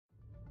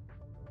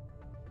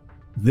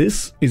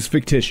This is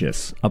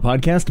Fictitious, a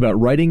podcast about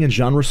writing and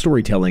genre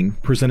storytelling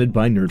presented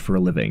by Nerd for a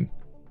Living.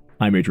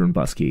 I'm Adrian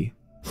Buskey.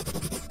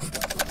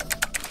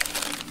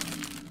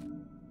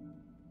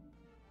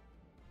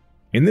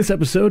 In this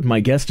episode, my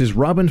guest is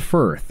Robin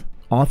Furth,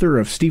 author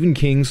of Stephen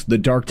King's The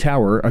Dark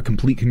Tower, A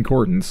Complete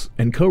Concordance,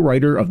 and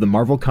co-writer of the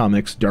Marvel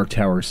Comics Dark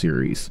Tower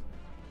series.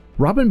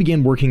 Robin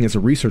began working as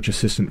a research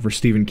assistant for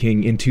Stephen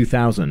King in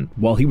 2000,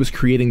 while he was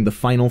creating the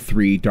final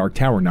 3 Dark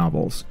Tower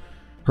novels.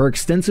 Her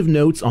extensive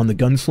notes on the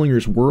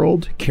Gunslinger's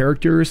world,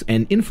 characters,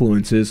 and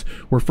influences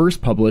were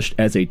first published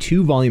as a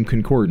 2-volume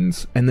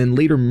concordance, and then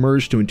later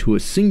merged into a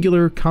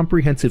singular,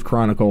 comprehensive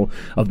chronicle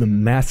of the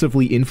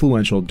massively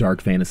influential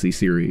dark fantasy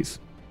series.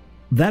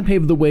 That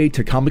paved the way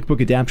to comic book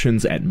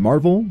adaptions at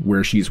Marvel,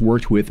 where she's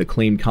worked with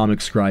acclaimed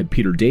comic scribe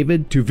Peter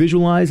David to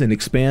visualize and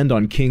expand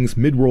on King's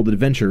mid-world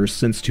adventures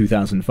since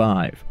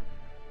 2005.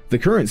 The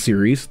current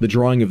series, The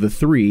Drawing of the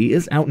Three,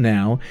 is out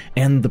now,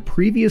 and the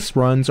previous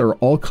runs are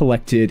all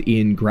collected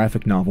in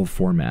graphic novel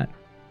format.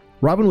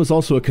 Robin was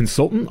also a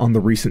consultant on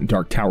the recent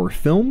Dark Tower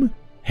film,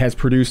 has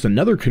produced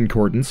another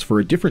concordance for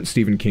a different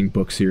Stephen King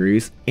book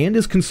series, and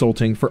is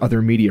consulting for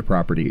other media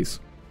properties.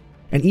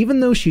 And even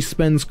though she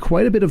spends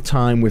quite a bit of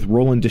time with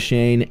Roland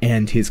Deschain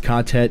and his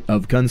quartet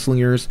of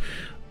gunslingers,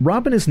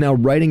 Robin is now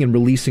writing and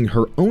releasing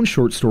her own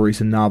short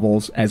stories and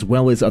novels, as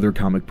well as other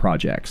comic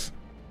projects.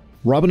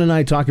 Robin and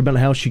I talk about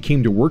how she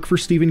came to work for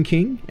Stephen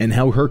King, and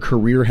how her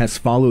career has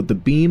followed the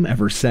beam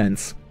ever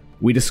since.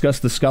 We discuss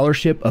the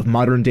scholarship of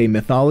modern-day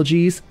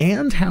mythologies,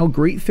 and how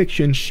great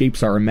fiction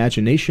shapes our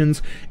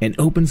imaginations and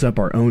opens up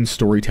our own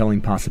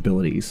storytelling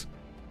possibilities.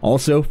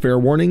 Also, fair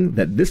warning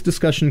that this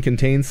discussion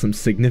contains some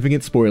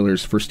significant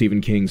spoilers for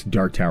Stephen King's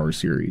Dark Tower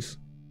series.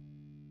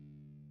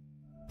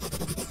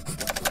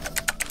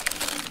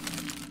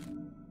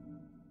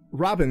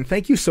 Robin,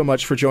 thank you so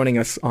much for joining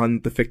us on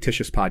the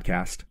Fictitious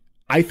podcast.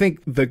 I think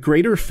the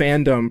greater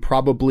fandom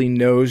probably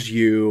knows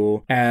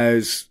you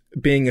as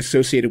being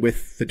associated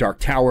with the Dark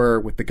Tower,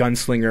 with the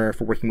Gunslinger,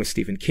 for working with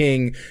Stephen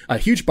King, a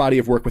huge body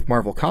of work with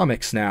Marvel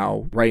Comics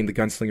now, writing the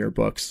Gunslinger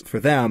books for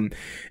them,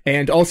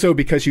 and also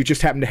because you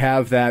just happen to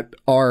have that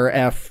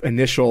RF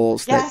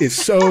initials that is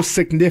so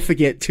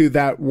significant to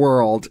that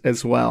world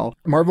as well.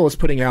 Marvel is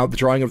putting out The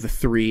Drawing of the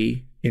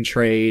Three in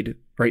trade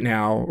right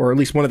now, or at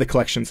least one of the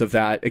collections of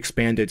that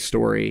expanded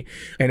story.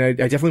 And I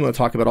definitely want to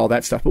talk about all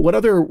that stuff. But what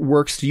other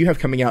works do you have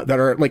coming out that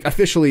are like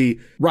officially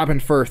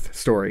Robin Furth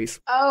stories?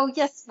 Oh,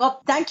 yes.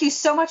 Well, thank you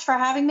so much for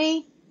having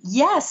me.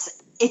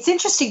 Yes, it's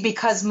interesting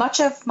because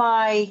much of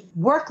my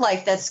work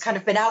life that's kind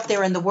of been out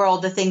there in the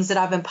world, the things that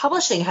I've been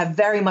publishing have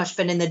very much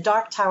been in the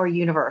Dark Tower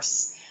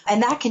universe.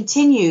 And that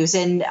continues.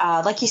 And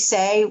like you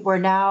say, we're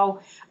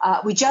now,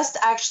 we just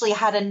actually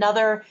had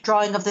another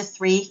Drawing of the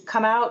Three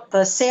come out,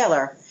 The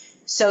Sailor.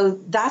 So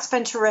that's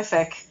been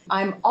terrific.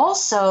 I'm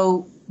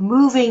also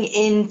moving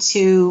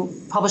into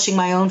publishing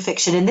my own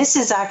fiction. And this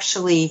is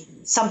actually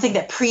something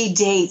that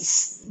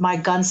predates my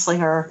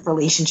gunslinger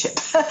relationship,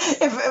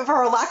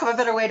 for a lack of a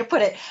better way to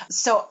put it.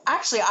 So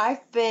actually,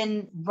 I've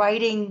been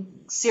writing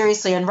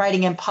seriously and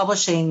writing and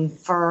publishing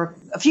for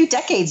a few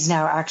decades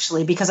now,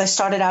 actually, because I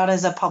started out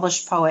as a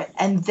published poet.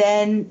 And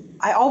then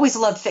I always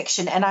loved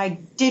fiction, and I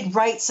did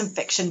write some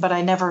fiction, but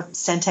I never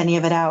sent any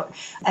of it out.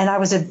 And I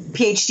was a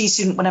PhD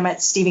student when I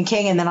met Stephen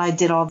King, and then I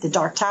did all the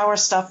Dark Tower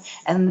stuff.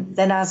 And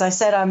then, as I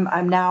said,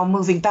 I'm now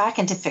moving back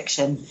into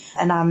fiction,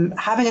 and I'm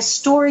having a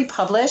story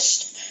published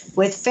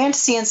with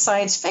fantasy and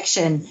science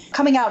fiction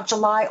coming out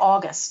July,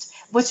 August.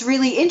 What's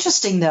really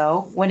interesting,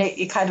 though, when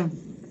it kind of,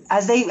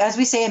 as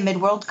we say in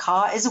Midworld,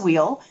 Ka is a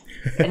wheel,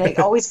 and it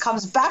always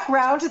comes back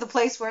around to the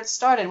place where it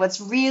started. What's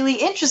really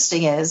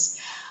interesting is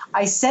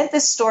I sent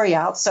this story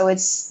out, so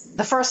it's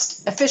the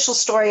first official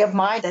story of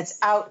mine that's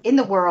out in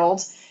the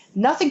world,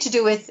 nothing to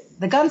do with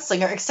the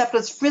Gunslinger, except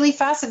what's really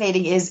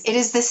fascinating is it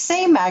is the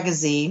same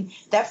magazine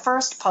that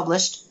first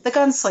published the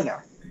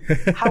Gunslinger.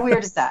 How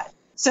weird is that?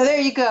 So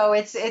there you go.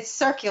 It's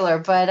circular,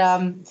 but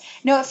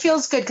no, it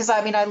feels good because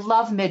I mean I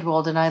love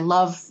Midworld and I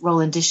love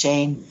Roland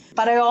Deschain,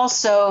 but I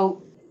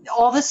also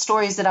all the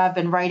stories that I've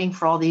been writing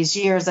for all these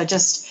years,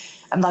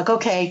 I'm like,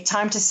 okay,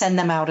 time to send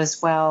them out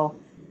as well.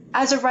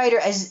 As a writer,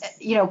 as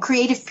you know,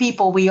 creative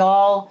people, we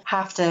all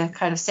have to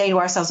kind of say to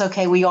ourselves,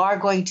 okay, we are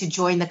going to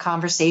join the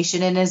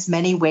conversation in as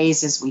many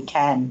ways as we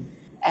can.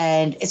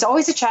 And it's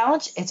always a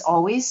challenge. It's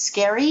always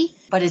scary,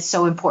 but it's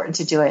so important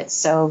to do it.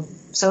 So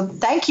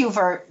thank you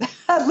for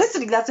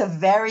listening. That's a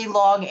very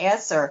long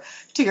answer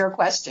to your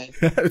question.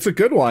 It's a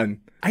good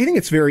one. I think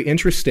it's very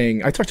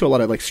interesting. I talk to a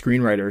lot of like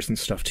screenwriters and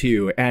stuff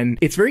too. And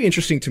it's very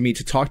interesting to me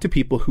to talk to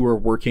people who are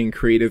working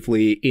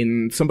creatively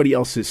in somebody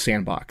else's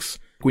sandbox.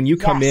 When you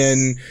come Yes.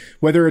 in,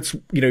 whether it's,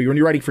 when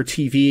you're writing for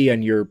TV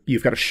and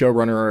you've got a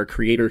showrunner or a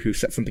creator who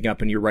set something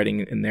up and you're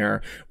writing in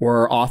there,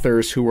 or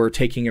authors who are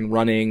taking and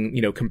running,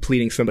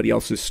 completing somebody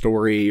else's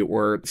story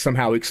or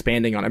somehow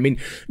expanding on it. I mean,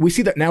 we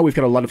see that now we've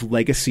got a lot of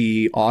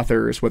legacy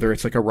authors, whether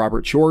it's like a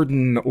Robert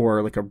Jordan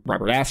or like a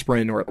Robert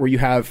Asprin, or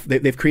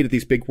they've created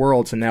these big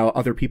worlds and now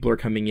other people are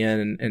coming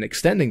in and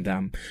extending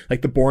them.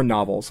 Like the Bourne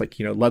novels, like,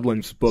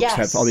 Ludland's books Yes.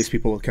 have all these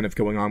people kind of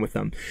going on with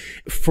them.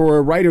 For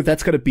a writer,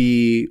 that's got to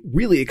be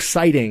really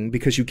exciting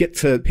because you get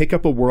to pick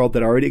up a world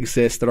that already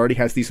exists, that already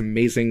has these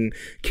amazing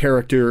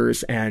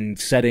characters and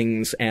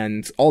settings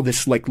and all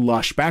this like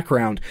lush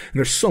background. And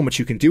there's so much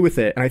you can do with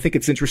it. And I think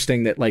it's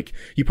interesting that like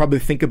you probably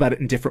think about it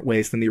in different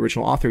ways than the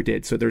original author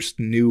did. So there's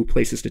new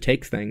places to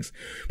take things.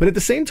 But at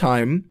the same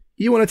time,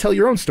 you want to tell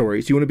your own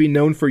stories. You want to be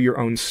known for your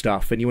own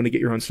stuff and you want to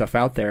get your own stuff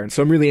out there. And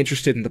so I'm really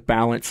interested in the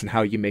balance and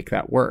how you make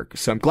that work.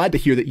 So I'm glad to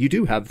hear that you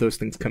do have those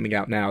things coming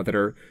out now that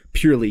are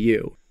purely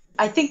you.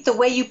 I think the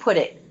way you put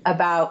it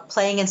about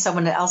playing in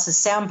someone else's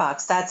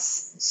sandbox,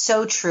 that's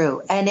so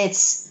true. And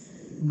it's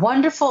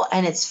wonderful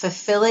and it's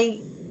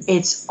fulfilling.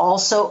 It's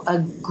also a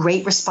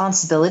great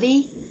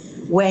responsibility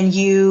when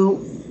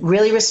you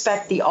really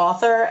respect the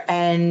author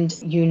and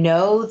you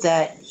know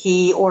that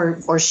he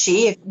or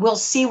she will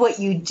see what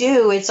you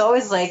do. It's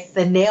always like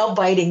the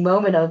nail-biting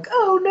moment of,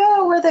 oh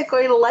no, are they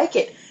going to like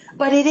it?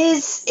 But it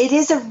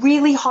is a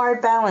really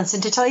hard balance.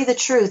 And to tell you the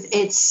truth,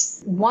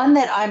 it's one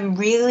that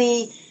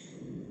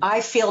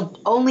I feel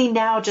only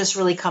now just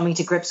really coming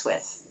to grips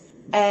with.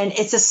 And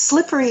it's a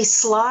slippery,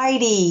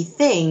 slidey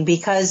thing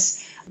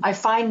because I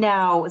find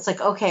now it's like,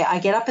 okay, I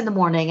get up in the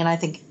morning and I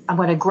think I'm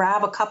going to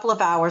grab a couple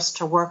of hours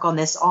to work on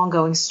this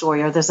ongoing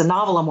story, or there's a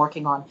novel I'm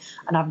working on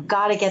and I've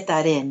got to get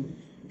that in.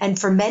 And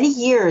for many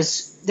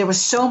years, there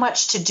was so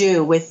much to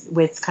do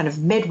with kind of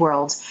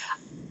Midworld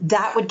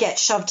that would get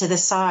shoved to the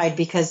side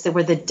because there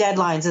were the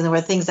deadlines and there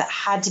were things that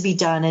had to be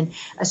done. And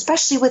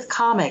especially with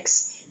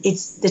comics,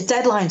 the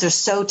deadlines are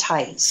so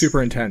tight.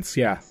 Super intense.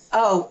 Yeah.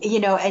 Oh,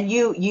 and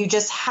you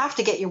just have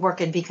to get your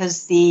work in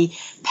because the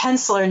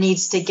penciler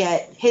needs to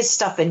get his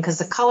stuff in because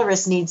the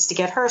colorist needs to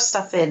get her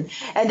stuff in.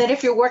 And then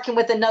if you're working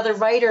with another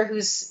writer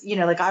who's,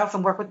 like I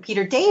often work with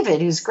Peter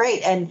David, who's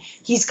great, and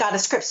he's got a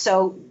script.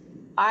 So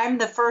I'm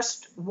the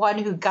first one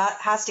who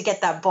has to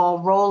get that ball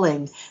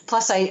rolling.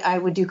 Plus I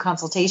would do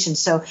consultations.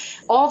 So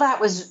all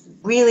that was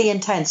really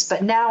intense.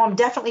 But now I'm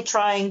definitely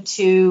trying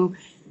to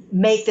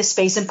make the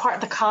space. In part,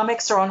 the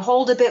comics are on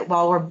hold a bit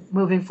while we're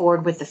moving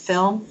forward with the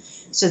film.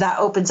 So that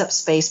opens up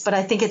space. But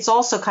I think it's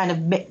also kind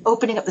of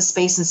opening up the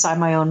space inside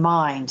my own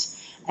mind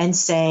and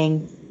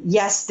saying,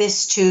 yes,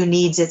 this too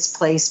needs its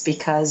place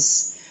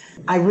because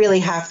I really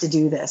have to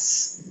do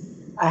this.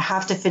 I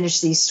have to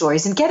finish these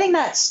stories. And getting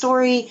that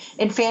story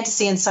in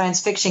fantasy and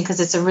science fiction,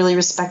 because it's a really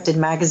respected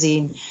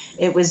magazine,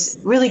 it was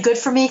really good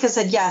for me because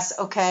I said, yes,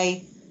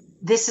 okay,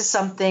 this is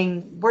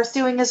something worth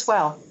doing as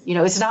well.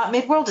 It's not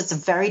Midworld. It's a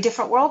very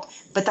different world,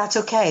 but that's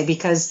okay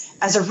because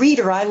as a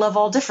reader, I love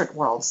all different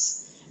worlds.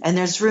 And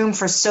there's room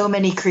for so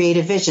many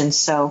creative visions,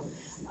 so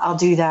I'll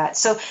do that.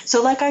 So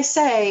like I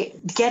say,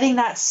 getting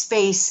that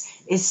space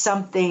is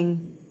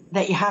something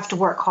that you have to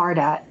work hard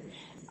at.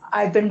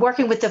 I've been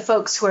working with the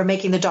folks who are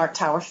making the Dark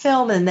Tower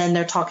film, and then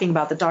they're talking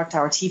about the Dark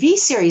Tower TV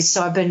series.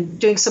 So I've been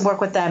doing some work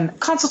with them,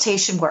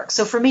 consultation work.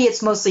 So for me,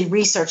 it's mostly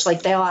research.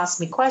 Like they'll ask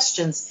me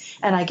questions,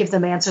 and I give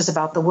them answers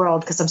about the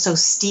world because I'm so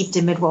steeped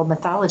in Midworld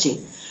mythology.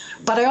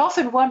 But I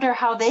often wonder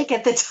how they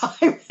get the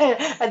time.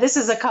 And this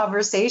is a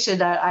conversation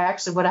that I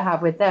actually want to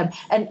have with them.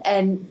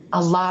 And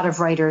a lot of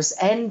writers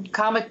and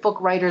comic book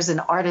writers and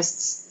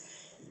artists,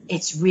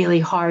 it's really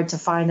hard to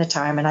find the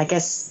time. And I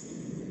guess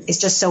it's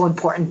just so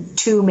important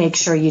to make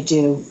sure you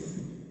do.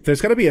 There's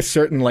got to be a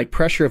certain like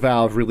pressure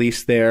valve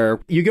release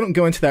there. You don't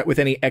go into that with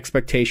any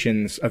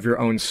expectations of your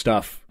own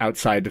stuff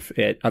outside of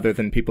it, other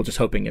than people just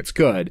hoping it's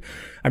good.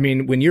 I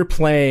mean, when you're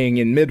playing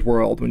in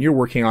Midworld, when you're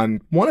working on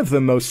one of the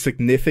most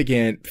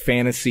significant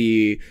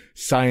fantasy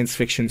science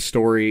fiction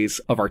stories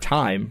of our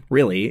time,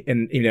 really,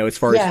 and as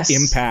far as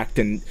impact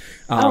and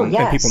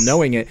people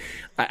knowing it,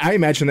 I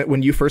imagine that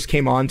when you first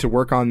came on to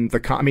work on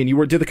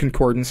you did the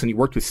Concordance and you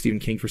worked with Stephen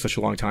King for such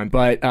a long time,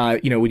 but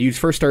when you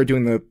first started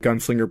doing the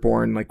Gunslinger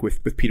Born, like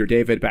with Peter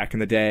David back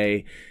in the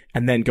day,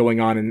 and then going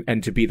on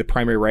and to be the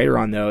primary writer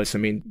on those, I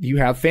mean, you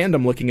have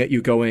fandom looking at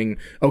you going,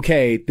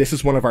 okay, this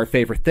is one of our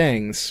favorite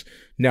things.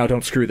 Now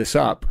don't screw this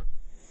up.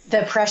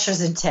 The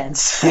pressure's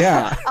intense.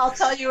 Yeah. I'll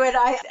tell you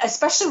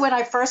especially when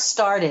I first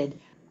started,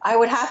 I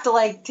would have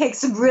to take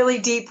some really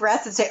deep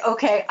breaths and say,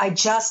 okay, I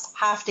just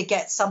have to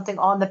get something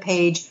on the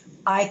page.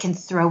 I can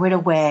throw it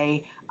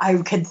away.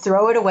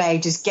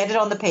 Just get it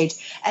on the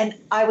page. And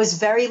I was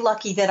very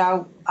lucky that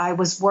I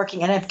was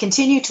working, and I've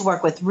continued to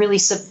work with really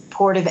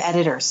supportive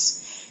editors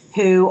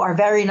who are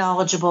very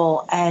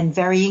knowledgeable and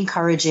very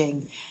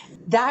encouraging.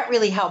 That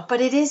really helped,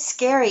 but it is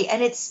scary.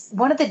 And it's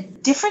one of the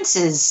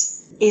differences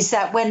is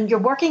that when you're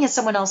working in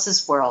someone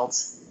else's world,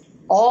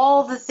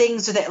 all the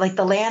things are there, like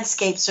the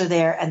landscapes are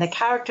there and the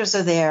characters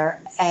are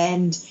there,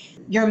 and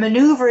you're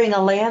maneuvering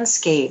a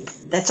landscape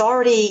that's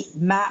already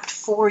mapped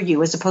for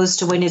you, as opposed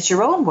to when it's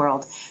your own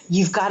world.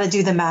 You've got to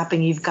do the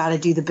mapping, you've got to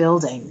do the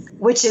building,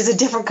 which is a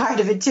different kind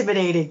of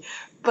intimidating.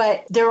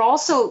 But there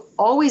also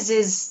always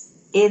is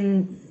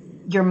in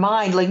your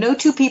mind, like no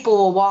two people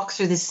will walk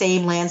through the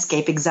same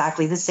landscape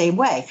exactly the same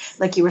way,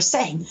 like you were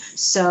saying.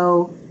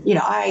 So,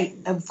 I,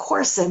 of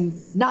course,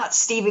 am not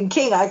Stephen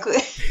King.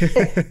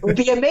 It would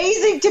be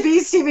amazing to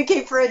be Stephen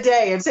King for a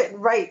day and sit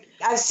and write.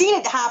 I've seen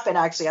it happen,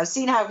 actually. I've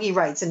seen how he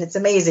writes, and it's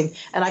amazing.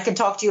 And I can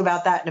talk to you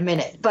about that in a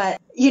minute. But,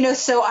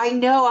 so I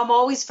know I'm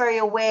always very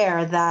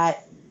aware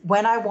that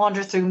when I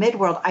wander through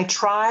Midworld, I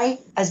try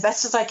as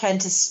best as I can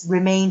to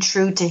remain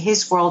true to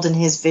his world and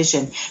his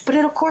vision. But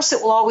of course,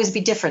 it will always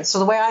be different. So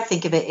the way I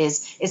think of it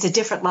is, it's a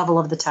different level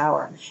of the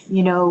tower.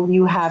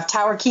 You have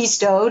Tower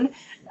Keystone,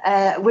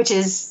 which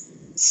is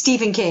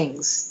Stephen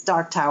King's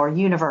Dark Tower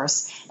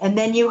universe. And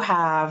then you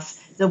have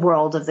the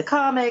world of the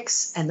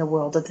comics and the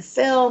world of the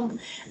film.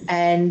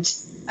 And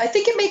I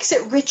think it makes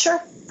it richer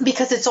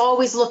because it's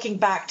always looking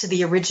back to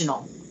the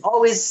original,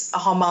 always a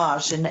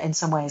homage in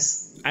some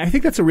ways. I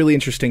think that's a really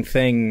interesting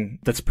thing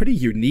that's pretty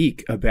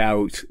unique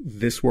about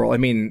this world. I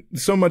mean,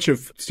 so much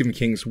of Stephen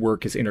King's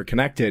work is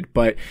interconnected,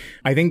 but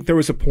I think there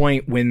was a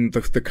point when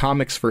the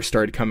comics first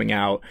started coming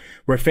out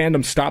where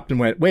fandom stopped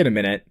and went, wait a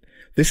minute,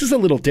 this is a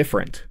little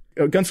different.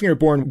 Gunslinger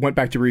Born went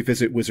back to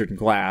revisit Wizard and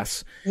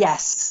Glass.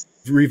 Yes.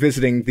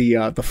 Revisiting the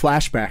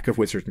flashback of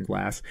Wizard and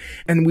Glass.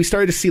 And we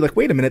started to see, like,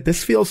 wait a minute,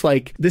 this feels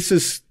like this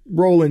is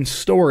Roland's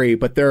story,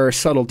 but there are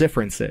subtle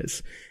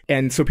differences.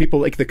 And so people,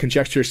 like, the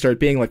conjecture started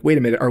being like, wait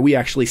a minute, are we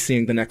actually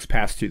seeing the next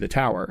pass through the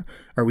tower?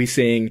 Are we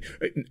seeing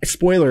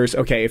spoilers?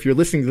 Okay, if you're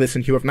listening to this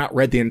and you have not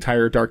read the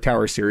entire Dark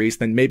Tower series,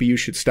 then maybe you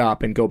should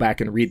stop and go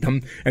back and read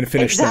them and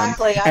finish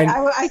exactly. them.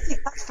 Exactly. I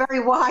think that's very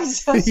wise.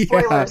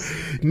 Spoilers.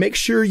 Yeah. Make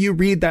sure you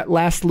read that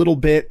last little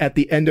bit at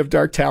the end of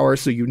Dark Tower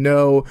so you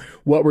know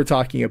what we're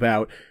talking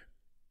about.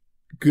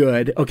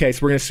 Good. Okay, so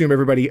we're going to assume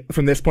everybody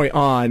from this point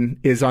on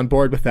is on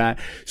board with that.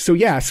 So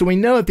yeah, so we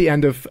know at the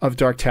end of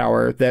Dark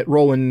Tower that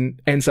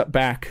Roland ends up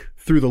back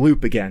through the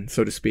loop again,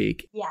 so to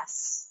speak.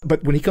 Yes.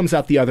 But when he comes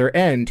out the other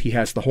end, he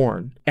has the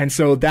horn. And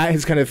so that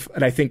has kind of,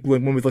 and I think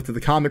when we looked at the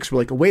comics, we're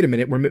like, oh, wait a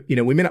minute,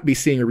 we may not be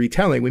seeing a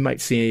retelling, we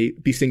might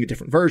be seeing a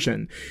different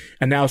version.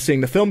 And now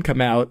seeing the film come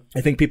out,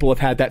 I think people have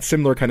had that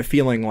similar kind of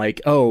feeling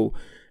like, oh,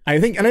 I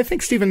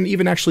think Stephen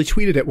even actually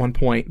tweeted at one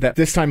point that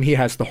this time he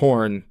has the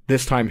horn.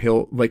 This time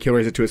he'll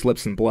raise it to his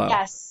lips and blow.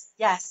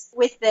 Yes.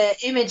 With the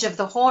image of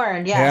the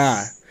horn. Yes.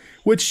 Yeah.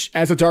 Which,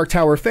 as a Dark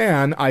Tower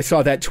fan, I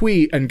saw that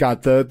tweet and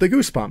got the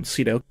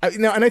goosebumps,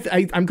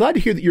 And I'm glad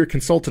to hear that you're a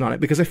consultant on it,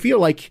 because I feel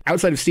like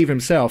outside of Steve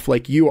himself,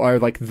 like you are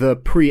like the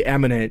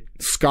preeminent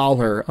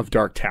scholar of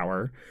Dark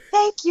Tower.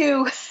 Thank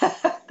you.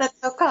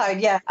 That's so kind.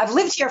 Yeah. I've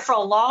lived here for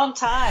a long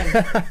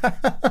time.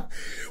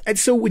 And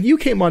so when you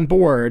came on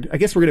board, I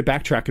guess we're going to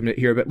backtrack a minute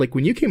here, but like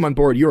when you came on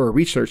board, you were a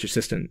research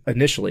assistant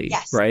initially,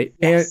 yes. Right?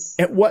 Yes.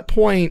 And at what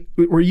point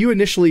were you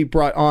initially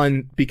brought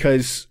on?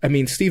 Because, I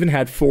mean, Stephen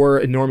had 4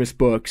 enormous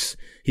books.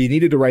 He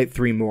needed to write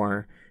 3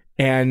 more.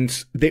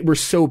 And they were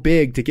so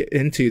big to get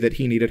into that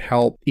he needed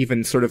help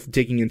even sort of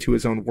digging into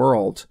his own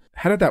world.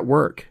 How did that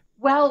work?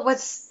 Well,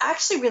 what's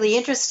actually really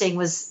interesting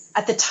was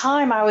at the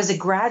time I was a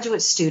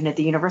graduate student at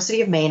the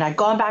University of Maine. I'd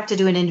gone back to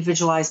do an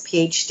individualized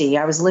PhD.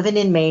 I was living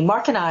in Maine.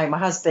 Mark and I, my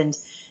husband,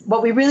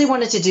 what we really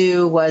wanted to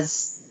do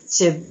was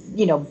to,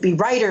 be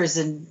writers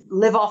and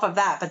live off of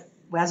that. But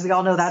as we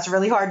all know, that's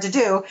really hard to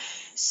do.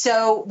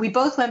 So we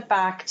both went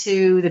back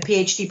to the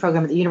PhD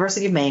program at the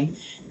University of Maine,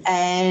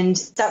 and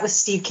that was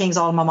Steve King's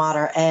alma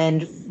mater.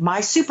 And my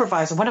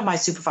supervisor, one of my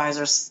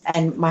supervisors,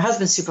 and my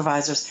husband's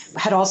supervisors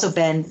had also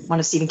been one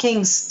of Stephen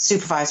King's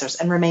supervisors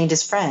and remained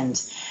his friend.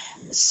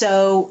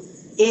 So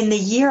in the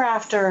year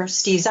after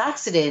Steve's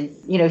accident,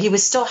 he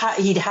was still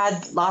he'd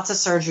had lots of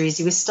surgeries.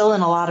 He was still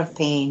in a lot of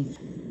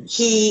pain.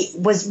 He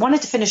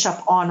wanted to finish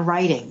up on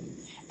writing,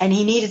 and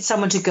he needed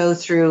someone to go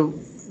through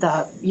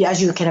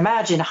as you can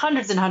imagine,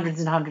 hundreds and hundreds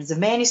and hundreds of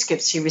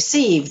manuscripts he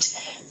received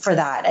for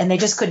that. And they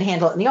just couldn't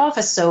handle it in the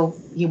office. So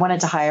he wanted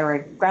to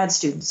hire grad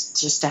students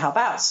just to help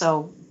out.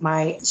 So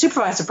my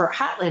supervisor, Bert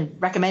Hatlin,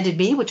 recommended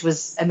me, which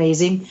was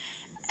amazing.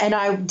 And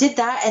I did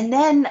that. And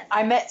then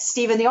I met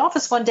Steve in the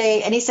office one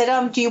day and he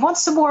said, do you want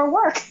some more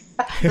work?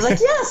 I was like,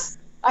 yes.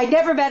 I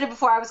never met him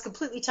before. I was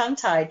completely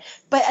tongue-tied.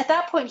 But at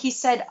that point, he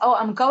said,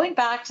 I'm going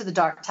back to the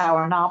Dark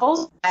Tower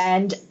novels.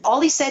 And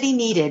all he said he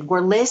needed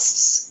were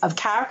lists of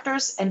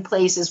characters and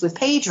places with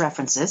page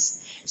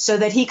references so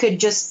that he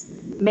could just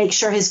make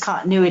sure his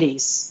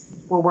continuities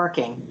were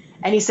working.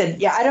 And he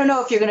said, I don't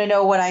know if you're going to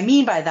know what I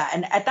mean by that.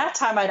 And at that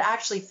time, I'd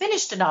actually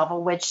finished a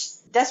novel, which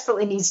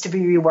desperately needs to be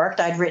reworked.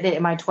 I'd written it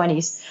in my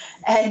 20s.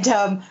 And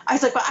I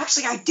was like, well,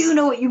 actually, I do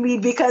know what you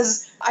mean,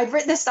 because I'd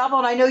written this novel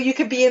and I know you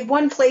could be in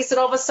one place and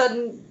all of a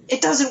sudden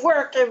it doesn't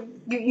work.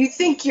 You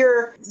think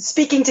you're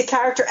speaking to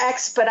character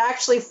X, but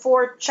actually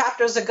 4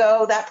 chapters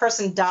ago, that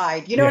person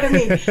died. You know what I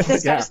mean?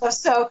 This kind of stuff.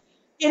 So,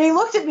 and he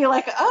looked at me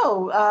like,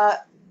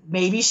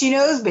 maybe she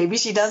knows, maybe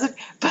she doesn't.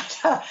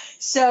 But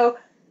so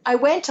I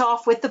went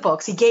off with the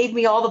books. He gave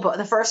me all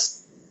the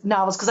first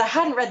novels, because I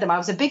hadn't read them. I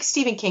was a big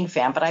Stephen King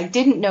fan, but I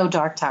didn't know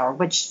Dark Tower,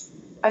 which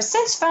I've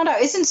since found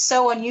out isn't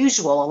so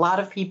unusual. A lot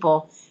of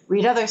people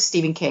read other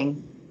Stephen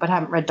King but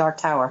haven't read Dark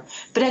Tower.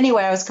 But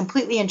anyway, I was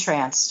completely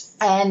entranced.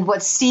 And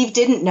what Steve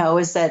didn't know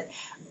is that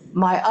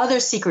my other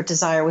secret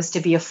desire was to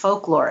be a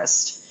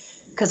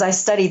folklorist, because I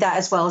studied that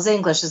as well as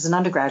English as an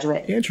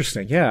undergraduate.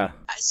 Interesting, yeah.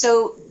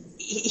 So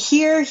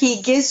here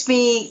he gives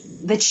me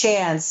the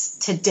chance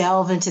to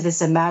delve into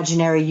this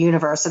imaginary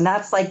universe, and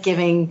that's like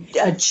giving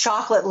a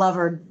chocolate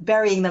lover,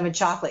 burying them in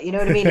chocolate. You know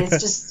what I mean?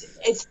 It's just,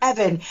 it's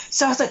heaven.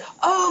 So I was like,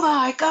 oh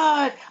my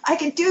God, I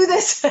can do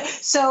this.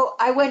 So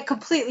I went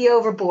completely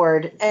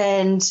overboard.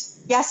 And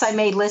yes, I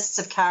made lists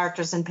of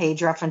characters and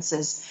page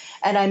references,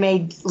 and I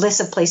made lists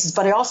of places,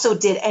 but I also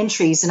did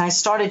entries, and I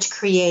started to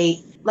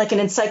create like an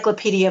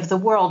encyclopedia of the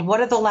world.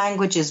 What are the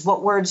languages?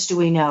 What words do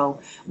we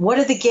know? What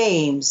are the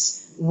games?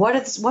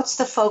 What's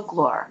the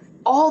folklore?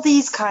 All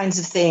these kinds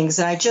of things.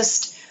 And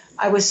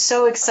I was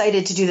so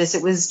excited to do this.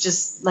 It was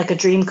just like a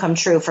dream come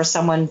true for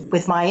someone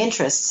with my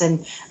interests.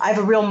 And I have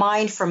a real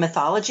mind for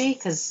mythology,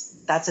 because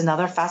that's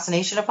another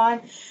fascination of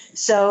mine.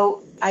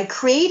 So I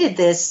created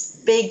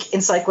this big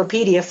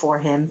encyclopedia for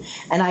him,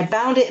 and I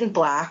bound it in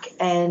black,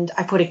 and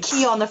I put a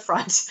key on the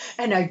front,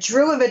 and I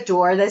drew him a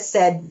door that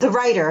said the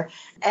writer.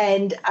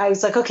 And I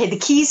was like, okay, the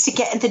keys to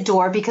get in the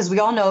door, because we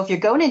all know if you're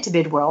going into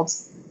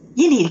Midworlds,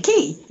 you need a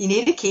key. You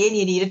need a key and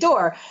you need a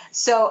door.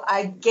 So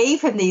I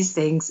gave him these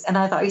things, and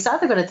I thought he's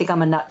either going to think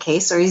I'm a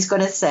nutcase or he's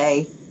going to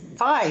say,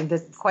 fine,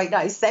 that's quite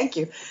nice, thank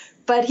you.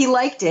 But he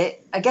liked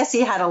it. I guess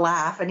he had a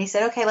laugh, and he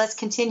said, okay, let's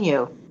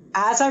continue.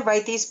 As I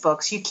write these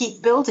books, you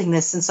keep building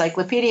this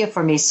encyclopedia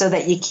for me so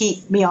that you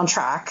keep me on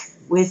track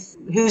with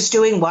who's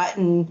doing what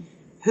and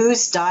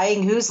who's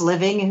dying, who's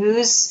living,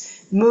 who's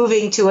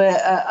moving to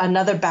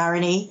another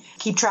barony,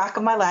 keep track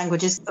of my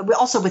languages.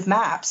 Also with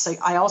maps,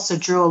 I also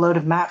drew a load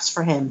of maps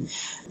for him,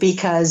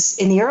 because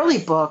in the early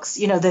books,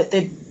 you know,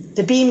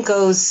 the beam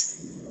goes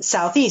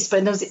southeast, but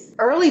in those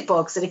early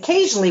books, it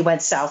occasionally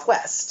went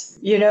southwest,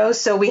 you know,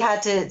 so we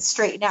had to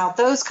straighten out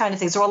those kind of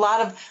things. There were a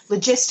lot of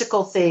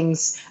logistical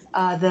things.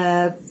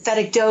 The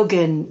Fedic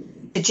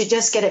Dogan, did you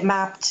just get it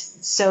mapped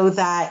so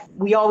that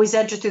we always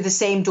enter through the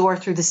same door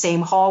through the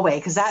same hallway?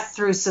 Because that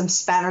threw some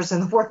spanners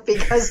in the work,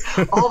 because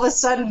all of a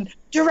sudden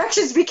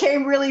directions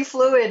became really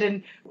fluid.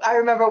 And I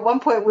remember at one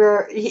point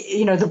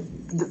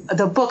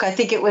the book, I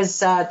think it was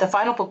the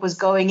final book was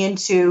going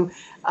into,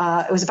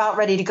 it was about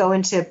ready to go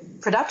into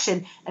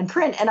production and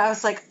print. And I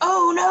was like,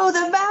 oh no,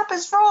 the map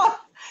is wrong.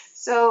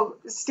 So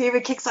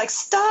Stephen King's like,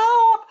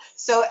 stop.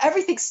 So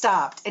everything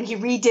stopped, and he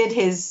redid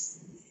his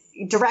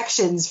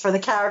directions for the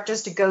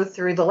characters to go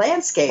through the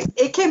landscape.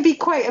 It can be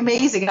quite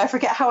amazing, and I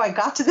forget how I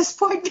got to this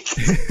point,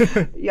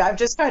 because yeah, I've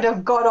just kind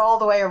of gone all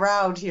the way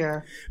around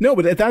here. No,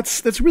 but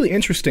that's really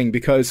interesting,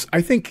 because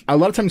I think a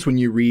lot of times when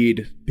you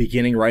read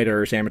beginning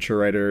writers, amateur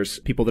writers,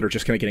 people that are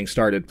just kind of getting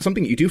started,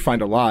 something that you do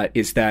find a lot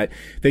is that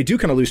they do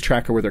kind of lose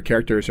track of where their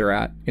characters are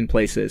at in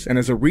places. And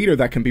as a reader,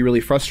 that can be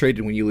really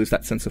frustrated when you lose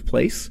that sense of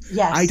place.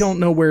 Yes. I don't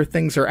know where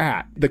things are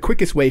at. The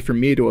quickest way for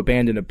me to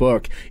abandon a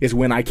book is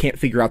when I can't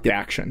figure out the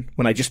action,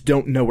 when I just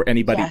don't know where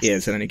anybody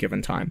is at any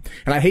given time.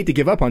 And I hate to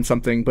give up on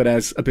something, but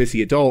as a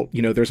busy adult,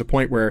 you know, there's a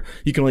point where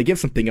you can only give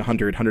something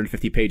 100,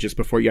 150 pages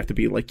before you have to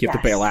be like, you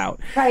have to bail out.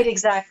 Right,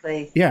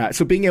 exactly. Yeah,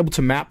 so being able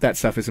to map that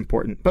stuff is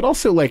important. But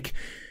also, like,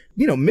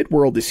 you know,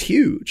 Midworld is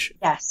huge.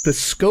 Yes. The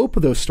scope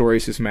of those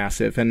stories is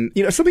massive. And,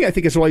 you know, something I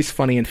think is always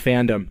funny in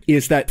fandom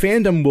is that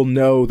fandom will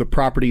know the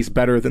properties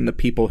better than the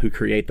people who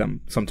create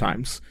them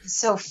sometimes.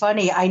 So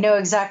funny. I know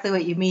exactly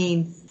what you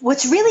mean.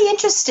 What's really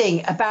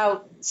interesting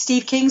about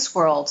Steve King's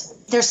world,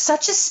 there's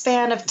such a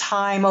span of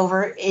time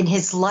over in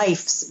his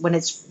life when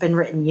it's been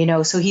written, you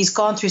know, so he's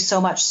gone through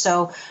so much.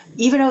 So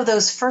even though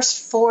those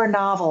first 4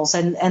 novels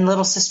and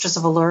Little Sisters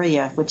of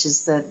Eluria, which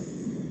is the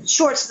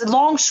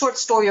long short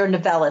story or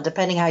novella,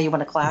 depending how you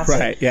want to class it.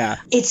 Right, yeah.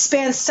 It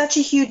spans such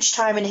a huge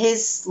time in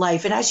his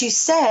life. And as you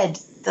said,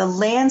 the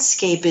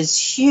landscape is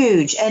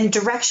huge and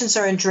directions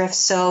are in drift.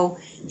 So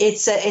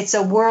it's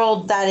a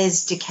world that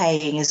is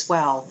decaying as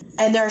well.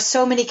 And there are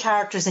so many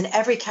characters, and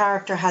every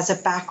character has a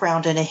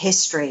background and a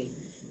history.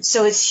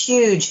 So it's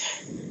huge.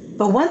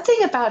 But one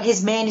thing about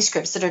his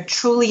manuscripts that are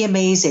truly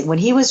amazing, when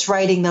he was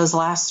writing those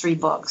last 3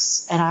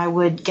 books, and I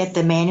would get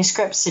the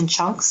manuscripts in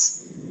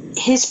chunks,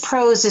 his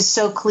prose is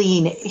so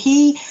clean.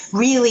 He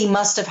really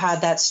must have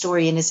had that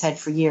story in his head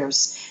for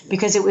years,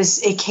 because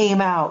it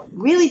came out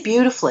really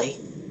beautifully,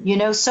 you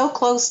know, so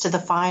close to the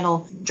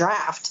final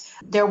draft.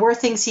 There were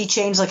things he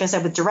changed, like I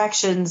said, with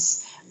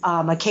directions,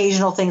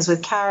 occasional things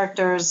with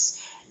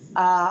characters.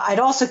 I'd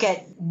also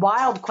get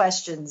wild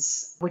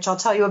questions, which I'll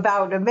tell you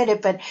about in a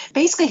minute. But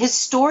basically his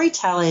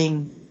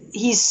storytelling,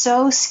 he's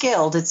so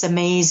skilled. It's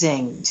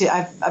amazing.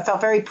 I felt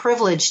very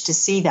privileged to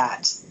see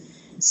that.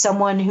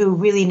 Someone who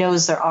really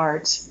knows their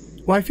art.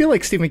 Well, I feel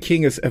like Stephen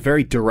King is a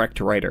very direct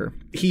writer.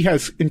 He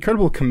has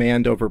incredible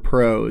command over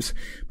prose,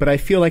 but I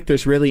feel like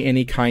there's really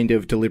any kind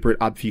of deliberate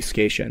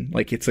obfuscation.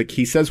 Like, it's like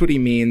he says what he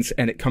means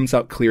and it comes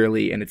out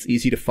clearly and it's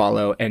easy to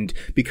follow. And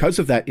because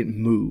of that, it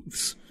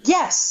moves.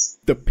 Yes.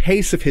 The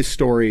pace of his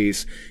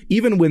stories,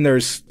 even when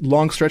there's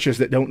long stretches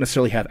that don't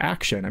necessarily have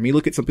action. I mean,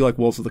 look at something like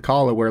Wolves of the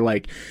Kala, where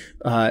like,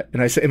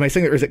 and I say, am I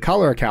saying it, or is it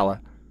Kala or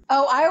Kala?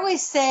 Oh, I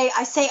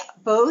say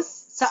both.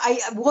 So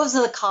Wolves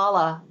of the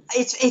Kala.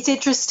 It's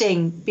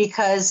interesting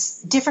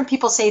because different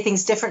people say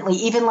things differently.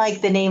 Even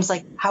like the names,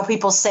 like how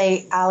people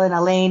say Alan,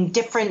 Elaine,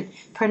 different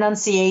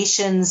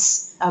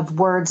pronunciations of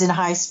words in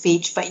high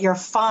speech, but you're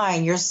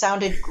fine. You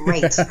sounded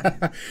great.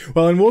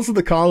 Well, in Wolves of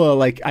the Kala,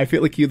 like, I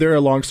feel like there are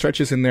long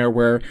stretches in there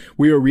where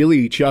we are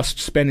really just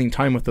spending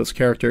time with those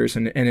characters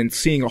and in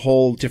seeing a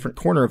whole different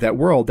corner of that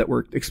world that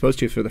we're exposed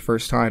to for the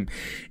first time.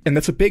 And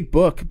that's a big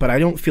book, but I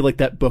don't feel like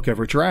that book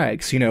ever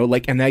drags,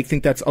 like, and I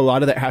think that's a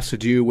lot of that has to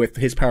do with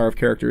his power of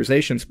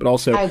characterizations, but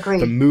also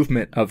the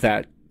movement of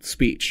that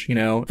speech,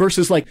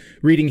 versus like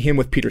reading him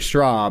with Peter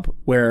Straub,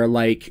 where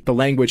like the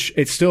language,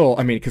 it's still,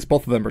 I mean, because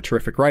both of them are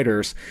terrific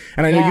writers.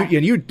 And I know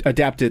you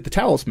adapted The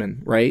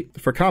Talisman, right,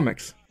 for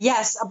comics.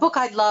 Yes, a book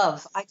I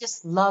love. I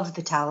just love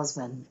The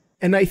Talisman.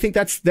 And I think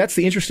that's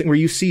the interesting, where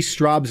you see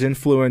Straub's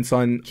influence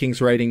on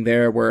King's writing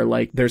there, where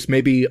like there's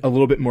maybe a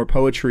little bit more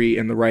poetry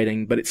in the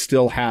writing, but it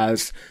still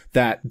has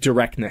that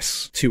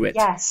directness to it.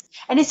 Yes.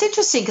 And it's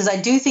interesting because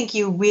I do think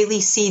you really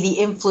see the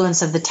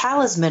influence of The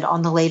Talisman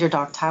on the later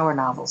Dark Tower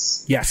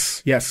novels.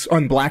 Yes.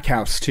 On Black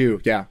House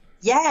too. Yeah.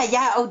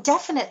 Yeah. Oh,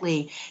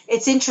 definitely.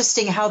 It's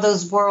interesting how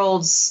those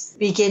worlds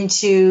begin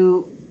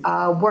to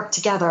work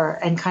together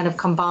and kind of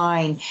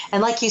combine.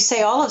 And like you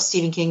say, all of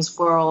Stephen King's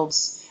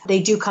worlds, they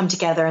do come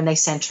together and they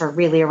center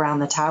really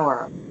around the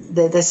tower,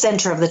 the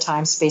center of the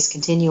time-space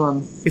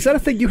continuum. Is that a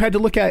thing you had to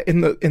look at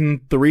in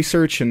the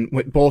research, and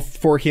both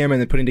for him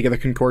and then putting together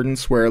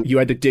Concordance, where you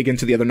had to dig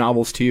into the other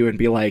novels too and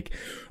be like,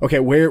 okay,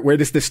 where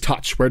does this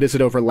touch? Where does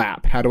it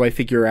overlap? How do I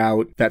figure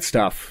out that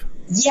stuff?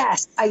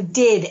 Yes, I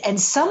did. And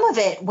some of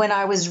it, when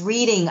I was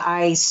reading,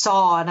 I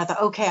saw and I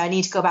thought, okay, I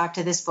need to go back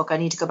to this book. I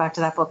need to go back to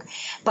that book.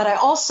 But I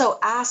also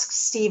asked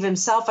Steve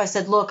himself, I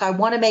said, look, I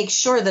want to make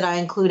sure that I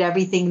include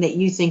everything that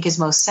you think is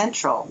most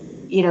central.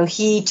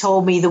 He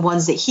told me the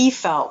ones that he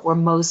felt were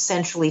most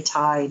centrally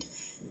tied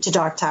to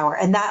Dark Tower.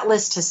 And that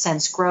list has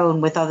since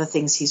grown with other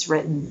things he's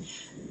written.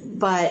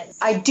 But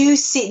I do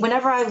see,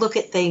 whenever I look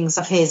at things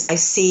of his, I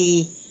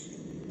see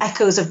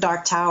echoes of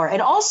Dark Tower,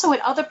 and also in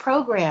other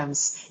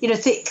programs,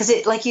 because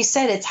it, like you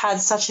said, it's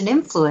had such an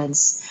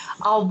influence.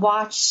 I'll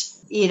watch,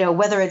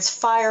 whether it's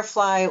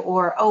Firefly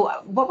or,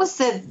 what was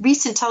the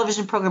recent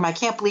television program? I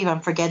can't believe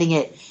I'm forgetting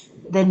it.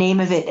 The name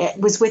of it. It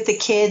was with the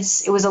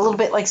kids. It was a little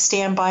bit like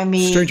Stand By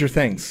Me. Stranger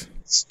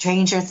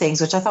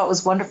Things, which I thought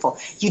was wonderful.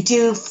 You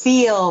do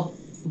feel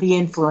the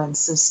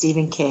influence of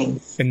Stephen King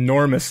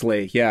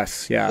enormously.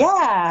 Yes.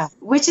 Yeah,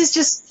 which is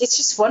it's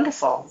just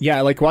wonderful.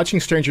 Yeah, like watching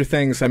Stranger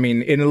Things, I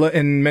mean,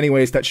 in many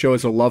ways that show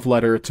is a love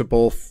letter to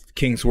both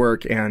King's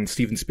work and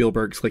Steven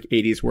Spielberg's like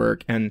 80s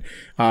work, and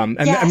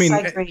yes, I mean, I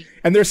agree.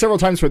 And there's several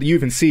times where you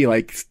even see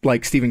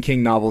like Stephen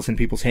King novels in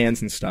people's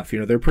hands and stuff.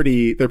 They're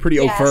pretty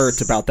Yes.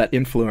 overt about that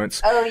influence.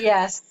 Oh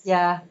yes,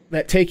 yeah.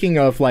 That taking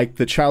of like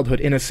the childhood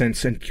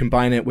innocence and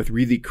combine it with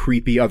really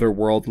creepy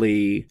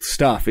otherworldly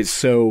stuff is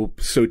so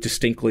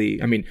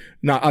distinctly, I mean,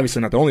 not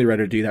obviously not the only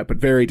writer to do that, but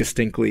very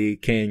distinctly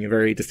King and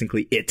very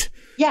distinctly it.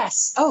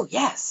 Yes. Oh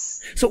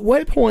yes. So at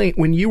what point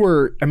when you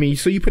were, I mean,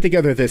 so you put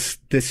together this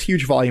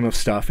huge volume of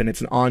stuff and it's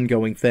an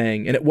ongoing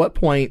thing. And at what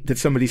point did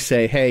somebody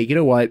say, hey, you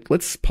know what,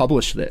 let's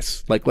publish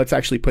this. Like, let's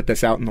actually put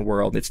this out in the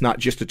world. It's not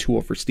just a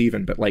tool for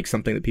Stephen, but like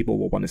something that people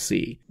will want to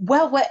see.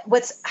 Well,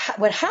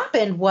 what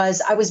happened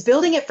was I was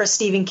building it for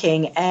Stephen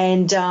King,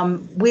 and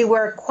we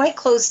were quite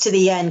close to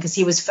the end because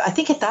he was, I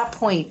think at that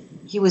point,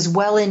 he was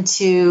well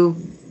into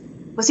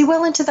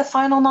the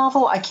final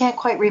novel? I can't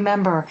quite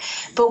remember.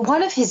 But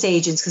one of his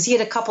agents, because he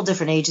had a couple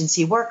different agents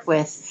he worked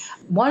with,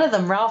 one of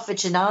them, Ralph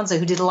Vichinanza,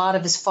 who did a lot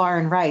of his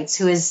foreign rights,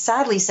 who has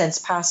sadly since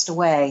passed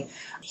away,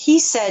 he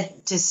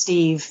said to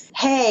Steve,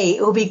 hey,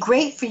 it would be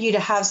great for you to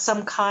have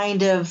some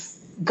kind of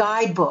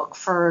guidebook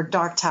for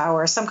Dark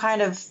Tower, some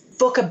kind of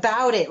book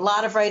about it. A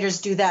lot of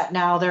writers do that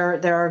now.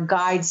 There are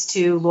guides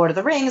to Lord of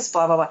the Rings,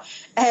 blah, blah, blah.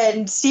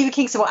 And Stephen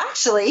King said, well,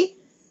 actually,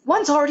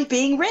 one's already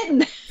being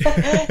written.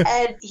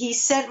 And he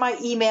sent my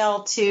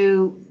email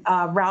to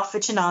Ralph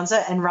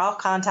Vichinanza, and Ralph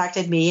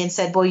contacted me and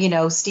said,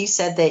 well, Steve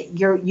said that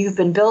you've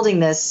been building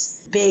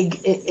this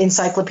big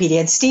encyclopedia.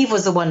 And Steve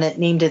was the one that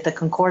named it the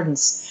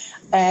Concordance.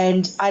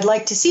 And I'd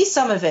like to see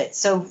some of it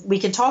so we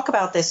can talk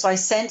about this. So I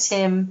sent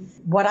him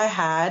what I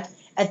had.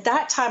 At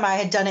that time, I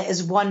had done it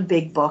as one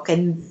big book.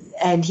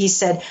 And he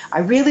said, I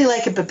really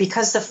like it, but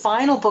because the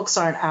final books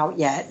aren't out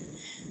yet,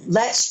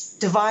 let's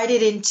divide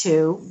it in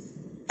two.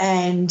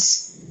 And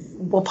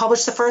we'll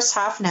publish the first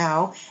half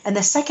now and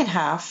the second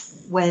half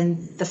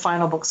when the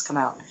final books come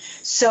out.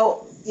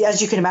 So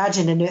as you can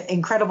imagine, an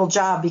incredible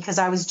job, because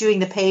I was doing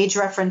the page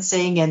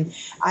referencing, and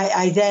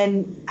I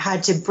then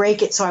had to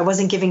break it so I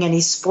wasn't giving any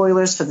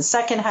spoilers for the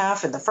second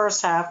half and the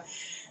first half.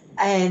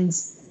 And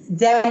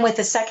then with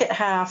the second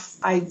half,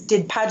 I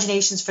did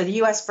paginations for the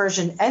US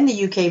version and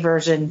the UK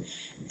version.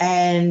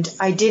 And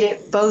I did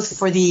it both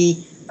for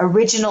the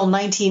original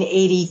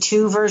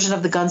 1982 version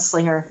of the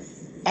Gunslinger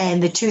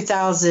and the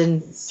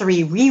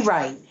 2003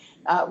 rewrite.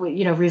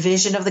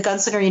 Revision of the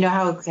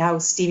Gunslinger, how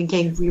Stephen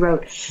King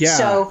rewrote. Yeah.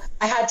 So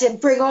I had to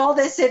bring all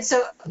this in.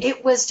 So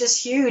it was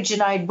just huge.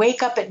 And I'd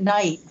wake up at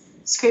night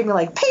screaming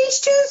like,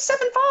 page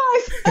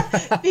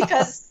 275,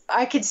 because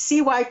I could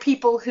see why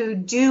people who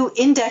do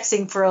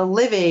indexing for a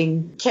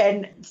living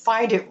can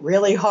find it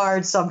really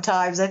hard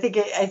sometimes. I think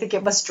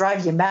it must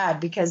drive you mad,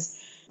 because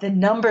the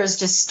numbers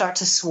just start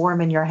to swarm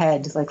in your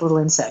head like little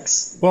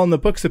insects. Well, and the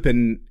books have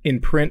been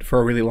in print for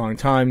a really long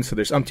time, so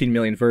there's umpteen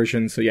million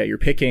versions. So yeah, you're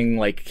picking,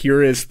 like,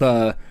 here is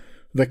the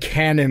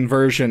canon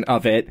version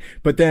of it,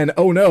 but then,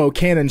 oh no,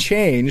 canon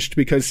changed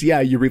because,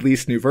 yeah, you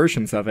released new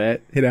versions of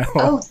it,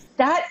 Oh,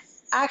 that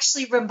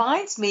actually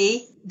reminds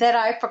me that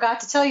I forgot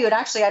to tell you, and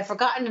actually I'd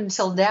forgotten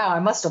until now. I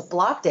must have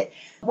blocked it.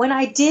 When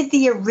I did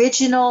the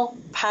original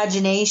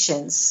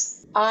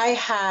paginations, I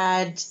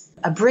had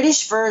a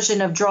British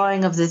version of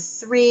Drawing of the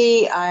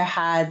Three. I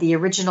had the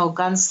original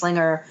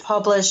Gunslinger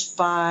published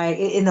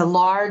in the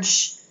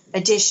large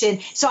edition.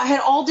 So I had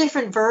all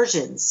different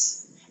versions.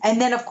 And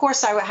then, of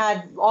course, I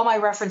had all my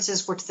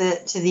references were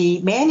to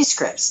the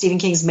manuscripts, Stephen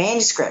King's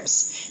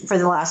manuscripts for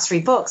the last 3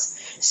 books.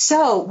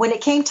 So when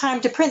it came time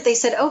to print, they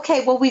said,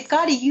 okay, well, we've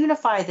got to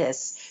unify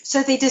this.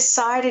 So they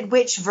decided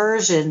which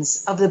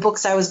versions of the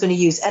books I was going to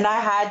use. And I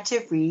had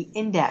to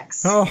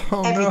re-index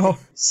everything. No.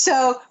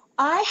 So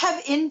I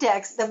have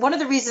indexed that. One of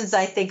the reasons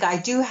I think I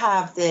do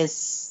have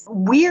this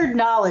weird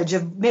knowledge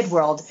of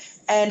Midworld,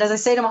 and as I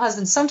say to my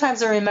husband,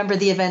 sometimes I remember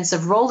the events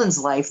of Roland's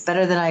life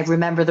better than I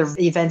remember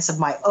the events of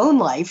my own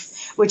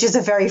life, which is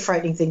a very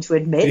frightening thing to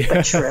admit,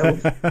 but true.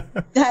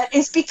 That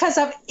is because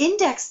I've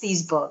indexed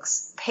these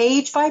books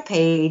page by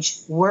page,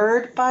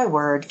 word by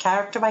word,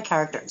 character by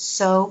character,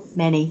 so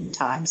many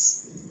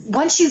times.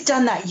 Once you've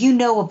done that, you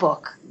know a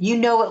book. You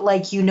know it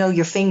like you know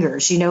your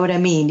fingers. You know what I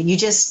mean? You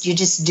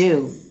just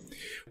do.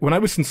 When I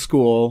was in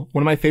school,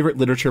 one of my favorite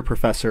literature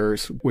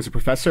professors was a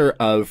professor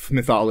of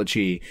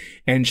mythology,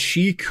 and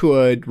she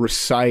could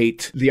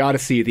recite the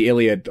Odyssey, the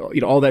Iliad,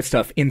 all that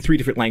stuff in 3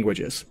 different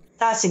languages.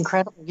 That's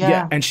incredible.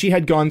 Yeah. And she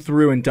had gone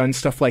through and done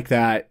stuff like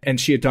that.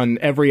 And she had done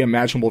every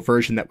imaginable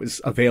version that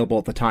was available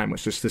at the time,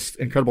 was just this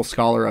incredible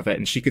scholar of it.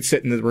 And she could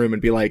sit in the room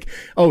and be like,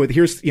 oh,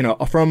 here's,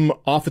 from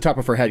off the top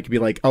of her head, could be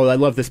like, oh, I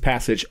love this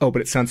passage. Oh,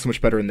 but it sounds so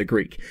much better in the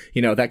Greek,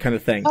 that kind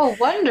of thing. Oh,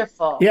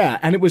 wonderful. Yeah.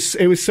 And it was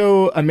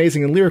so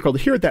amazing and lyrical to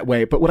hear it that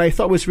way. But what I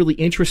thought was really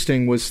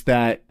interesting was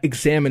that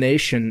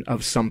examination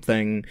of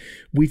something.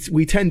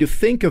 We tend to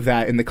think of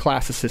that in the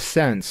classicist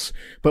sense.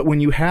 But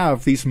when you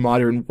have these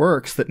modern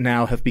works that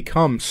now have become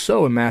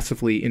so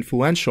massively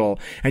influential,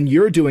 and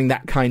you're doing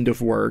that kind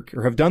of work,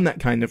 or have done that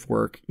kind of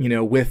work,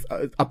 with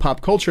a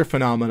pop culture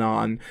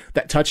phenomenon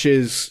that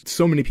touches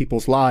so many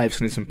people's lives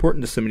and is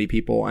important to so many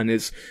people and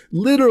is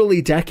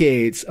literally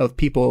decades of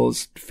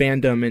people's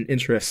fandom and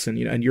interests, and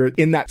you're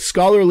in that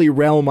scholarly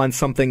realm on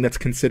something that's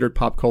considered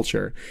pop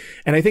culture.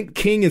 And I think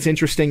King is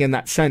interesting in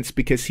that sense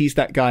because he's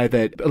that guy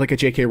that, like a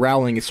J.K.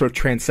 Rowling, is sort of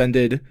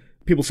transcended.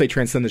 People say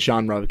transcend the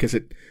genre because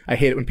I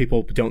hate it when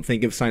people don't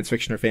think of science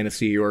fiction or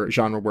fantasy or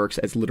genre works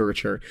as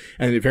literature,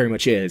 and it very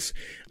much is.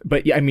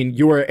 But yeah, I mean,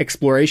 your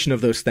exploration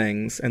of those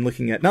things and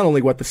looking at not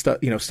only what the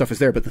stuff is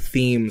there, but the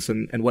themes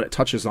and what it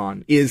touches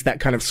on is that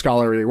kind of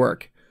scholarly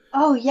work.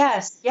 Oh,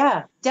 yes.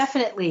 Yeah,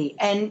 definitely.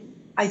 And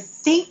I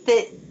think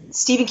that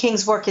Stephen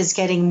King's work is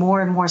getting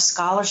more and more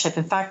scholarship.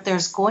 In fact,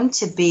 there's going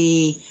to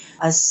be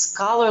a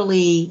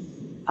scholarly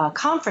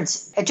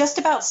conference just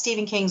about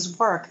Stephen King's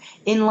work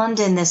in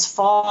London this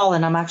fall,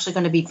 and I'm actually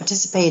going to be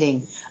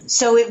participating.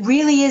 So it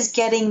really is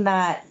getting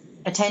that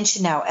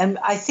attention now. And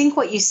I think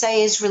what you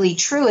say is really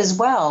true as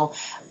well.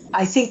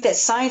 I think that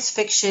science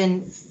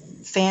fiction,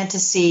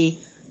 fantasy,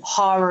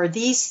 horror,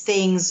 these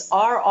things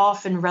are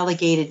often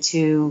relegated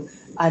to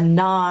a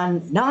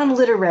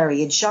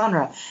non-literary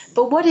genre.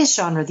 But what is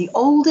genre? The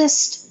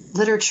oldest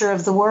literature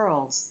of the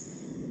world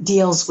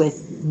deals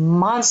with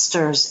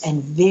monsters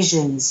and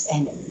visions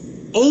and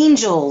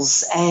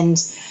angels and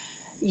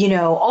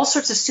all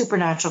sorts of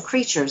supernatural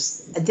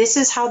creatures. This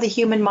is how the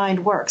human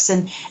mind works,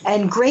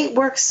 and great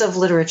works of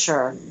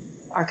literature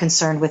are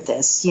concerned with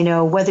this.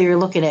 Whether you're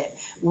looking at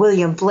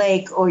William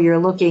Blake or you're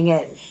looking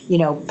at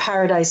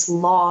Paradise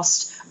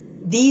Lost,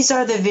 these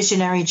are the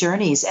visionary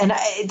journeys, and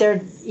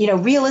they're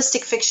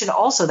realistic fiction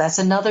also. That's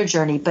another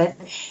journey. But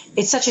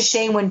it's such a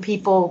shame when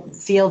people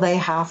feel they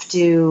have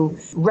to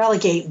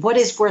relegate what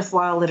is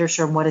worthwhile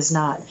literature and what is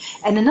not.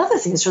 And another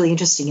thing that's really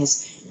interesting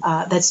is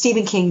that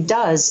Stephen King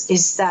does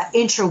is that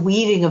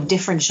interweaving of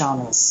different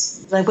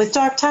genres. Like with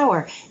Dark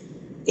Tower,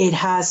 It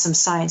has some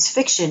science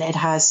fiction. It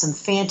has some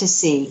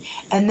fantasy.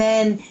 And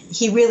then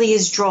he really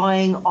is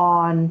drawing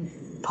on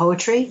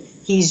poetry.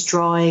 He's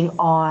drawing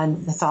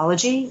on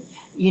mythology.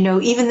 You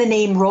know, even the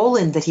name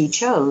Roland that he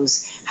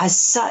chose has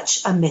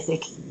such a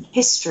mythic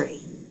history.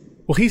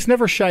 Well, he's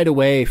never shied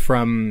away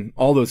from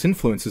all those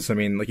influences. I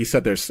mean, like you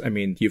said,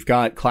 you've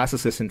got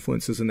classicist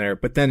influences in there,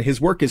 but then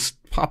his work is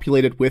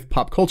populated with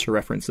pop culture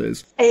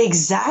references.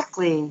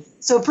 Exactly.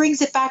 So it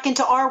brings it back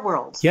into our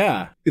world.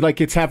 Yeah. Like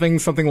it's having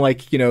something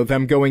like, you know,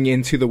 them going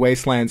into the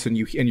wastelands and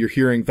you're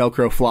hearing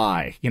Velcro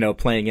fly, you know,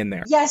 playing in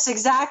there. Yes,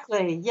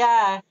 exactly.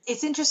 Yeah.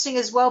 It's interesting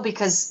as well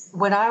because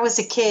when I was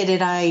a kid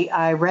and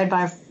I read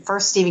my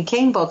first Stephen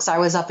King books, I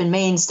was up in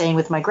Maine staying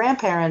with my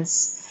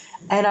grandparents.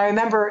 And I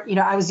remember, you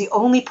know, I was the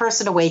only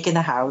person awake in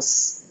the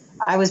house.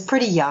 I was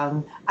pretty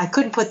young. I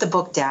couldn't put the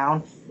book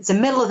down. It's the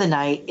middle of the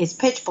night. It's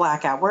pitch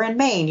black out. We're in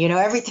Maine. You know,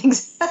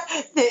 everything's,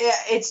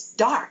 it's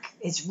dark.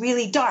 It's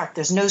really dark.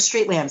 There's no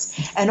street lamps.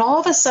 And all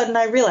of a sudden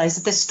I realized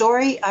that the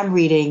story I'm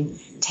reading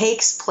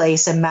takes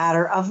place a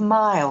matter of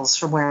miles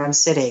from where I'm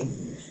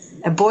sitting.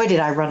 And boy, did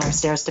I run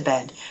upstairs to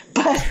bed.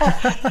 But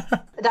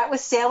that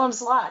was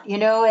Salem's Lot, you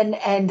know,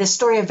 and the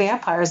story of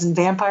vampires, and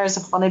vampires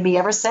have haunted me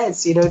ever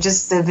since, you know,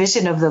 just the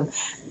vision of them.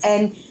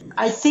 And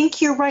I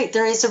think you're right.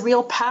 There is a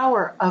real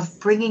power of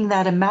bringing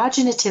that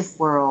imaginative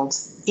world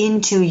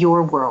into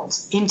your world,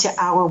 into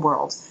our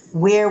world,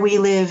 where we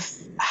live,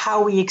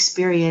 how we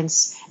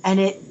experience, and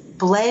it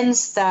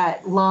blends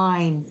that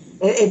line.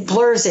 It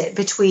blurs it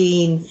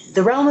between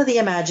the realm of the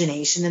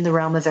imagination and the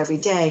realm of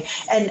everyday.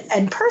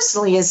 And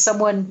personally, as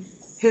someone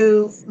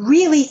who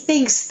really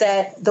thinks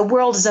that the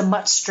world is a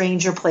much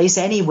stranger place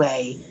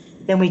anyway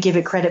than we give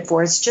it credit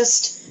for, it's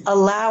just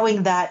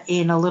allowing that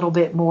in a little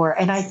bit more.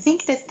 And I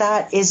think that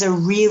that is a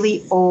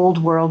really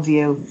old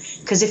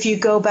worldview, because if you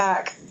go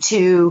back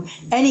to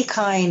any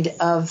kind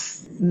of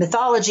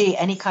mythology,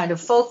 any kind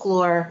of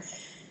folklore,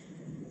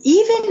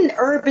 even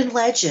urban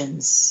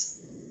legends,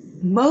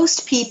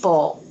 most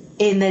people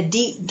in the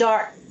deep,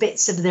 dark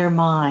bits of their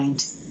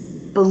mind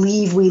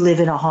believe we live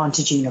in a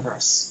haunted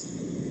universe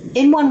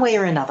in one way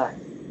or another.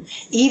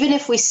 Even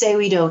if we say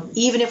we don't,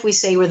 even if we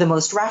say we're the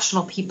most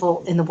rational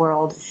people in the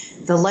world,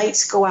 the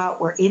lights go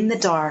out, we're in the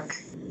dark,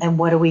 and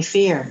what do we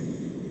fear?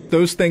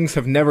 Those things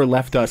have never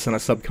left us on a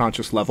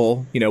subconscious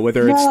level, you know,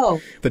 whether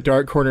it's the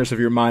dark corners of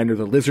your mind or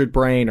the lizard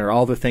brain or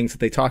all the things that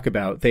they talk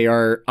about, they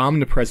are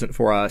omnipresent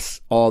for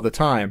us all the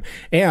time.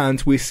 And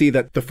we see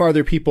that the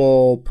farther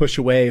people push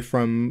away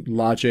from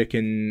logic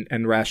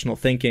and rational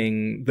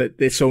thinking, that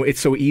it's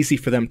so easy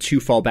for them to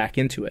fall back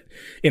into it.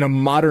 In a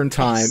modern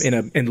time, in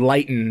an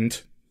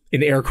enlightened,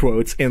 in air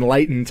quotes,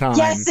 enlightened time.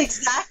 Yes,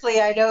 exactly.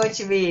 I know what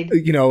you mean.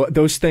 You know,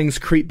 those things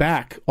creep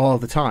back all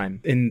the time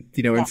in,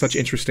 you know, in such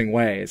interesting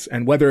ways.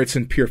 And whether it's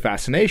in pure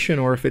fascination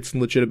or if it's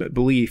legitimate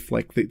belief,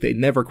 like they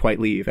never quite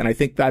leave. And I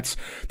think that's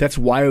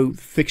why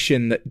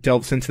fiction that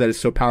delves into that is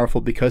so powerful,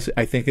 because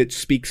I think it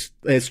speaks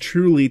as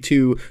truly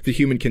to the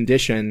human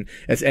condition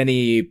as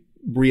any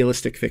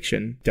realistic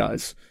fiction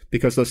does,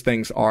 because those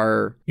things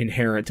are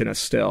inherent in us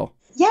still.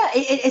 Yeah,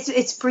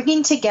 it's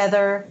bringing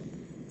together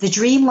the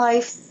dream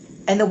life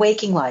and the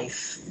waking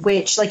life,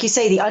 which, like you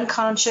say, the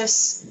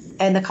unconscious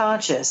and the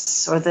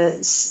conscious, or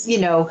the, you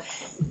know,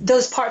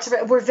 those parts of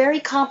it, we're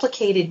very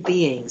complicated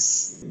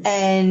beings.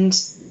 And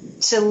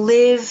to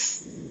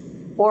live,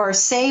 or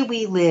say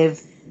we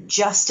live,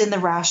 just in the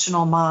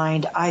rational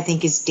mind, I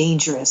think is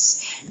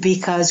dangerous,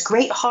 because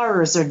great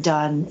horrors are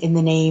done in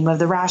the name of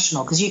the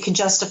rational, because you can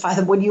justify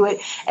them when you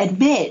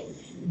admit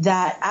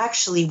that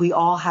actually we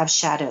all have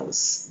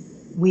shadows.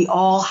 We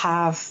all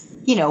have,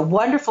 you know,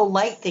 wonderful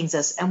light things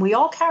us, and we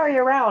all carry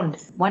around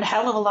one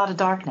hell of a lot of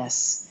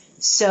darkness.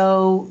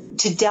 So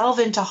to delve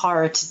into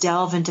horror, to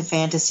delve into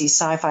fantasy,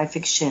 sci-fi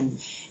fiction,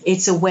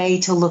 it's a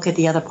way to look at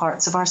the other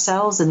parts of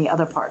ourselves and the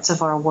other parts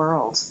of our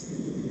world.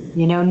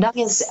 You know,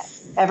 nothing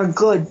is ever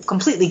good,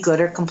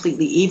 or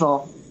completely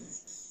evil.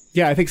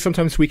 Yeah, I think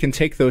sometimes we can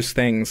take those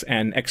things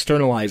and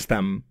externalize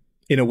them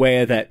in a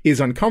way that is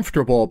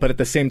uncomfortable, but at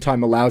the same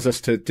time allows us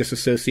to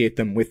disassociate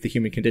them with the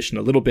human condition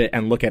a little bit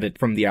and look at it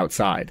from the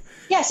outside.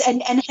 Yes,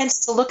 and hence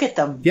to look at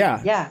them.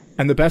 Yeah. Yeah.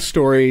 And the best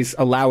stories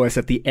allow us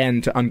at the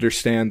end to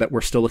understand that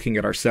we're still looking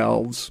at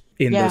ourselves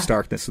in those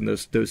darkness and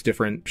those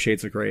different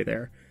shades of gray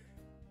there.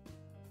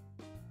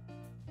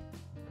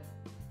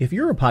 If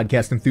you're a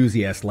podcast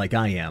enthusiast like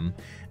I am,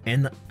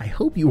 and I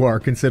hope you are,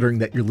 considering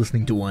that you're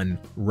listening to one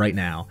right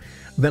now,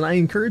 then I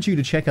encourage you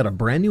to check out a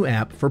brand new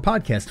app for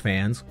podcast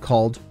fans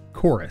called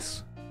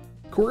Chorus.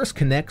 Chorus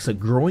connects a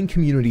growing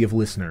community of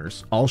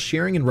listeners, all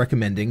sharing and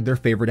recommending their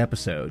favorite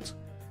episodes.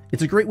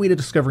 It's a great way to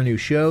discover new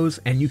shows,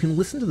 and you can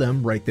listen to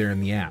them right there in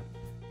the app.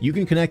 You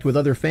can connect with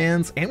other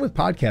fans and with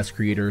podcast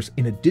creators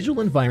in a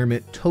digital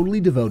environment totally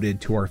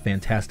devoted to our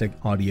fantastic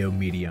audio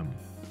medium.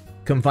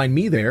 Come find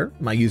me there.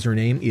 My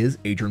username is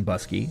Adrian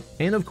Buskey.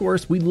 And of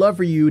course, we'd love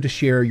for you to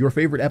share your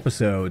favorite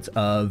episodes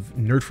of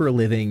Nerd for a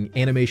Living,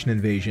 Animation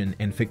Invasion,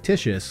 and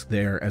Fictitious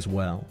there as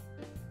well.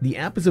 The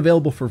app is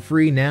available for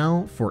free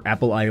now for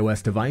Apple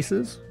iOS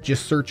devices.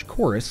 Just search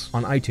Chorus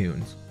on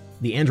iTunes.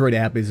 The Android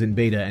app is in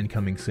beta and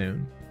coming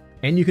soon.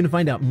 And you can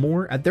find out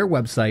more at their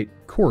website,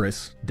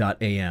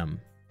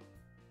 chorus.am.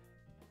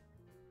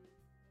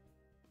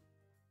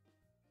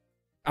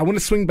 I want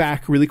to swing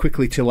back really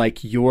quickly to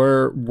like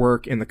your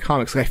work in the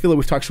comics. I feel like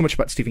we've talked so much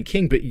about Stephen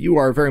King, but you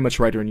are very much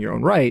a writer in your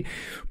own right.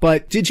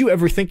 But did you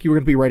ever think you were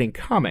going to be writing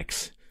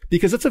comics?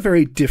 Because that's a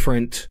very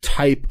different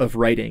type of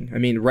writing. I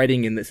mean,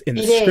 writing in the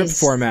script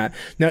format.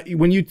 Now,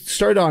 when you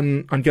started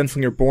on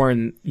Gunslinger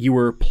Born, you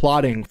were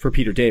plotting for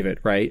Peter David,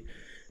 right?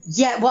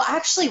 Yeah, well,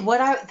 actually,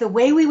 the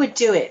way we would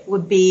do it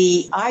would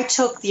be I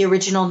took the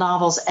original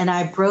novels and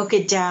I broke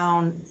it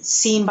down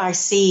scene by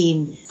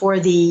scene for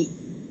the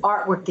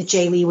artwork that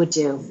Jay Lee would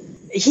do.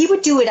 He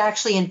would do it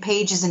actually in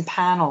pages and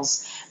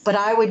panels, but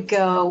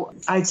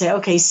I'd say,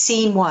 okay,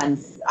 scene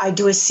 1. I'd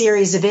do a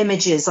series of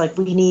images, like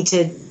we need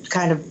to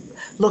kind of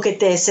look at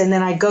this, and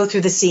then I'd go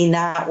through the scene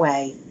that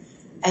way.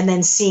 And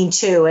then scene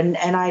 2, and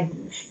I'd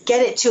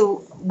get it to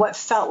what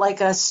felt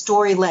like a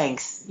story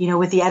length,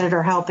 with the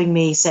editor helping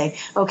me say,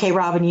 okay,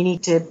 Robin, you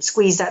need to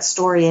squeeze that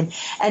story in.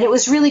 And it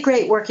was really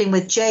great working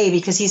with Jay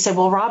because he said,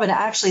 well, Robin,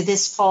 actually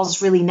this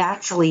falls really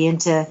naturally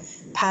into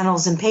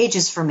panels and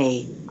pages for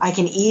me. I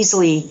can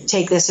easily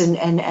take this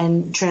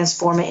and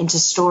transform it into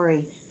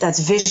story that's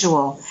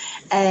visual.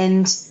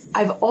 And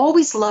I've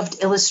always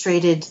loved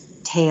illustrated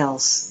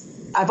tales.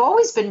 I've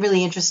always been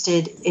really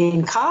interested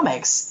in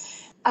comics.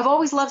 I've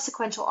always loved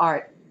sequential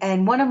art.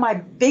 And one of my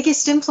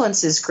biggest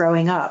influences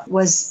growing up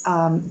was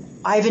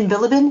Ivan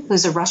Bilibin,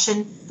 who's a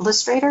Russian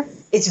illustrator.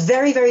 It's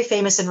very, very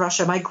famous in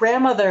Russia. My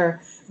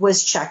grandmother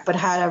was Czech, but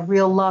had a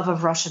real love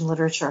of Russian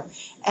literature.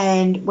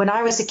 And when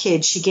I was a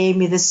kid, she gave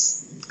me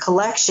this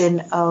collection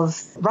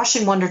of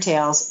Russian wonder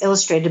tales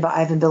illustrated by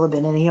Ivan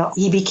Bilibin. And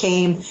he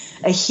became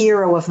a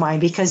hero of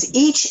mine because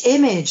each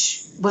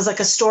image was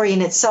like a story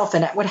in itself,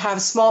 and it would have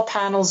small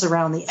panels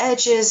around the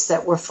edges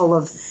that were full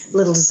of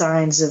little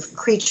designs of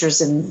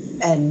creatures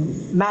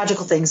and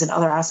magical things and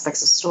other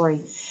aspects of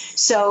story.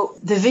 So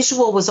the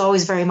visual was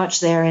always very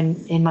much there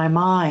in my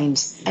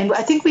mind. And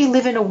I think we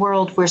live in a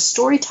world where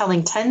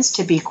storytelling tends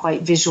to be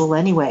quite visual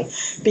anyway,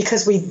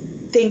 because we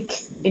think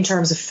in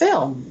terms of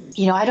film.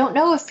 I don't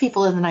know if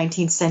people in the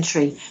 19th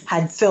century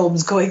had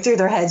films going through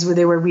their heads when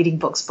they were reading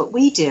books, but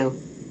we do.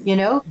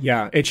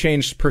 Yeah, it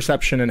changed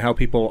perception and how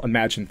people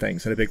imagine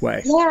things in a big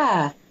way.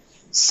 Yeah.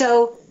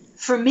 So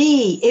for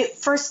me,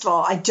 first of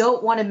all, I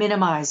don't want to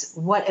minimize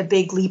what a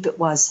big leap it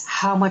was,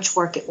 how much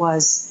work it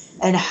was,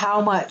 and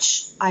how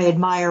much I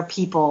admire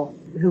people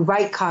who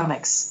write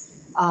comics,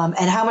 and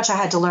how much I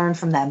had to learn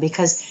from them.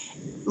 Because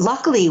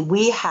luckily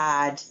we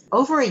had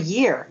over a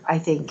year, I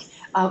think,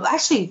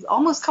 actually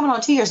almost coming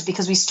on 2 years,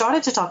 because we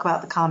started to talk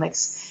about the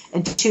comics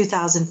in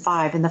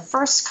 2005, and the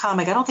first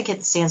comic, I don't think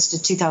it stands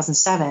to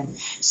 2007.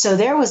 So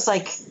there was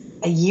like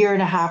a year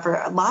and a half or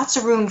lots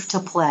of room to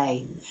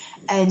play.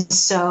 And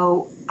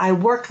so I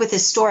worked with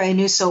this story I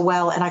knew so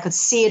well, and I could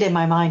see it in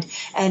my mind.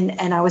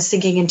 And I was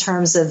thinking in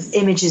terms of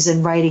images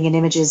and writing in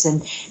images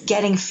and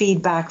getting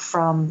feedback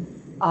from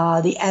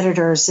the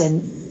editors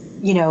and,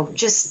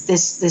 just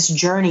this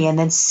journey, and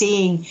then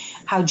seeing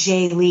how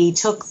Jay Lee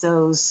took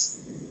those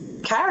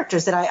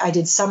characters that I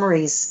did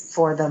summaries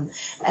for them,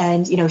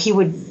 and he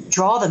would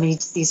draw them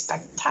these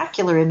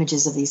spectacular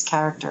images of these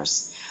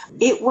characters.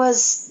 It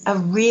was a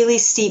really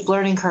steep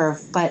learning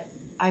curve, but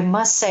I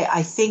must say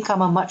I think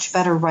I'm a much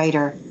better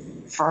writer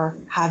for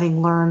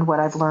having learned what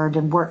I've learned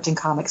and worked in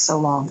comics so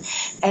long.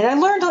 And I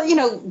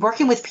learned,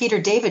 working with Peter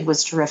David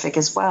was terrific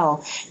as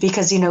well,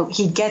 because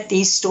he'd get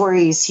these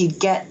stories, he'd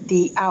get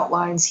the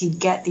outlines, he'd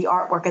get the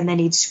artwork, and then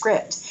he'd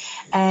script.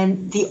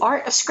 And the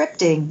art of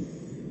scripting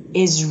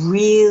is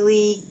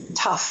really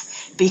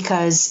tough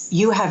because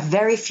you have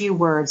very few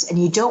words and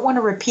you don't want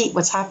to repeat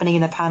what's happening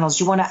in the panels.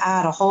 You want to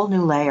add a whole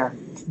new layer.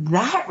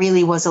 That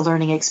really was a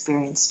learning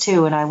experience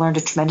too, and I learned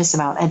a tremendous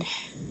amount. And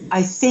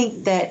I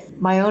think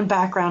that my own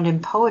background in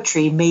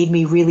poetry made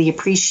me really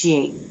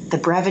appreciate the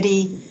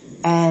brevity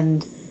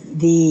and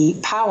the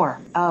power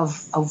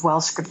of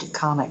well-scripted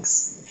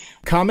comics.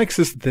 Comics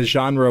is the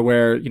genre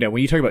where, when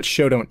you talk about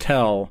show don't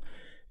tell,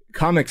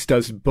 comics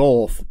does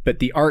both, but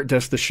the art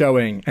does the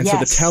showing. And so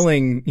the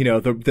telling,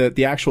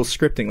 the actual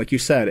scripting, like you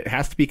said, it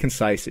has to be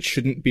concise. It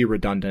shouldn't be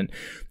redundant.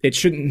 It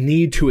shouldn't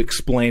need to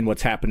explain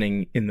what's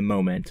happening in the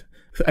moment.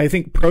 I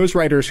think prose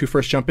writers who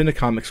first jump into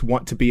comics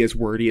want to be as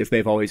wordy as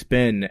they've always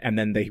been, and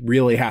then they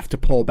really have to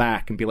pull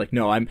back and be like,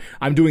 no,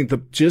 I'm doing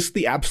just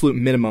the absolute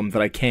minimum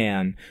that I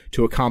can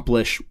to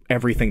accomplish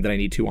everything that I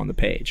need to on the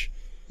page.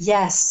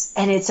 Yes,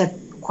 and it's a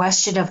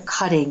question of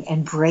cutting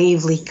and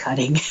bravely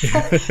cutting.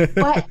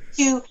 But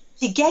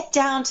to get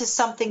down to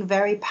something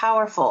very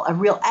powerful, a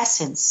real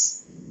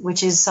essence,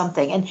 which is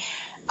something. And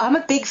I'm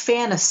a big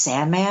fan of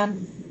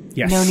Sandman.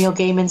 Yes. Neil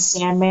Gaiman's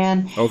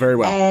Sandman. Oh, very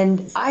well. And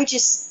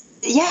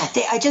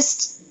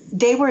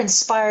they were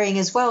inspiring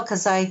as well,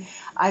 because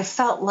I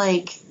felt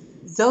like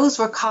those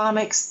were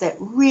comics that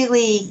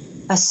really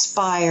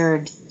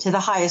aspired to the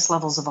highest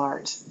levels of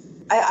art.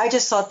 I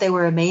just thought they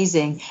were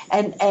amazing.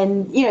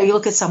 And you know, you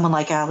look at someone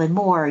like Alan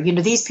Moore, you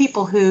know, these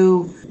people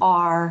who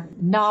are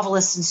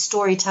novelists and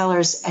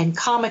storytellers and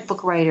comic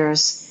book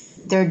writers,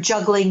 they're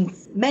juggling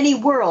many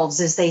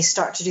worlds as they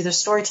start to do their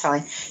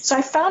storytelling. So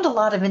I found a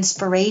lot of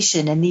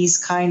inspiration in these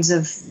kinds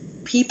of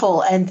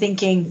people and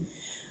thinking,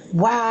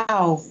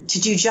 wow,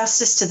 to do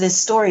justice to this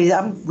story,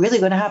 I'm really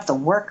going to have to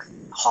work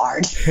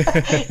hard.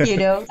 You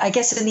know, I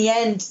guess in the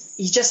end,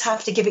 you just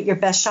have to give it your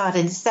best shot.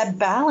 And it's that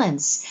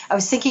balance. I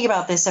was thinking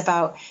about this,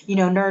 about, you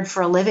know, Nerd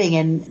for a Living,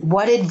 and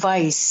what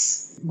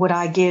advice would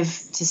I give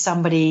to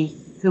somebody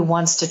who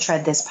wants to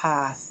tread this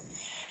path?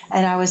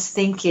 And I was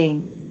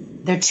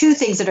thinking, there are two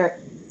things that are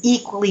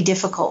equally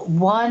difficult.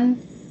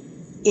 One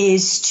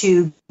is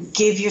to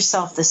give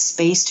yourself the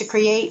space to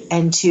create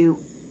and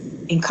to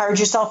encourage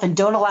yourself, and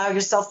don't allow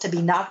yourself to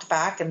be knocked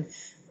back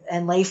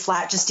and lay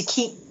flat, just to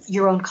keep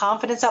your own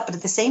confidence up. But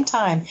at the same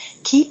time,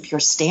 keep your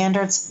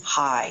standards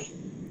high.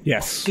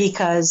 Yes.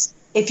 Because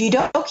if you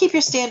don't keep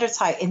your standards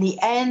high, in the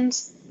end,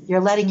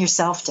 you're letting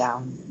yourself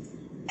down.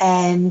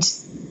 And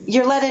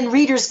you're letting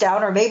readers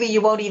down, or maybe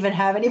you won't even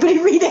have anybody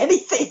read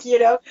anything, you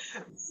know.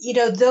 You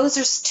know, those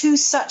are two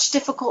such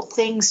difficult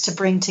things to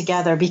bring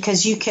together,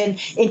 because you can,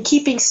 in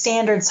keeping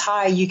standards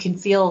high, you can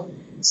feel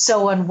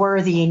so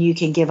unworthy and you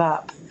can give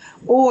up.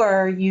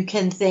 Or you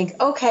can think,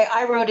 okay,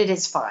 I wrote it,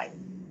 it's fine.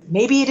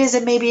 Maybe it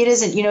isn't, maybe it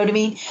isn't. You know what I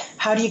mean?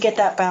 How do you get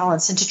that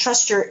balance? And to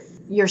trust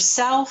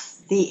yourself,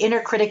 the inner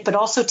critic, but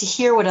also to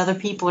hear what other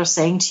people are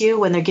saying to you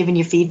when they're giving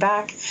you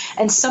feedback.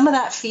 And some of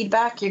that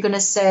feedback, you're going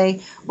to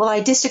say, well, I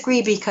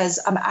disagree because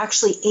I'm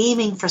actually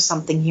aiming for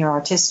something here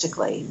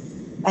artistically.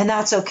 And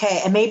that's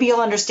okay. And maybe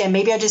you'll understand,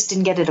 maybe I just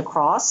didn't get it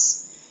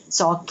across,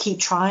 so I'll keep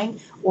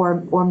trying.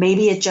 Or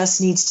maybe it just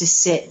needs to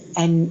sit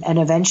and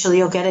eventually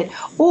you'll get it.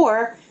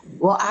 Or,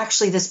 well,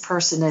 actually, this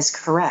person is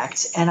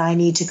correct, and I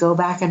need to go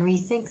back and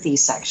rethink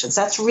these sections.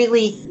 That's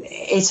really,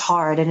 it's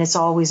hard, and it's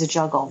always a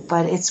juggle,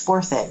 but it's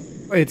worth it.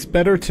 It's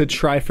better to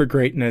try for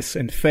greatness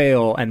and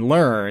fail and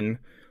learn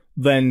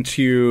than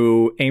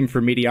to aim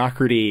for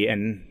mediocrity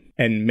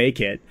and make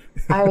it.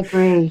 I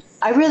agree.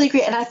 I really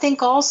agree. And I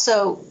think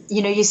also,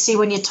 you know, you see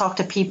when you talk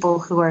to people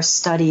who are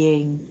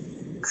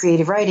studying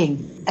creative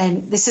writing,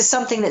 and this is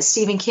something that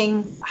Stephen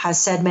King has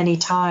said many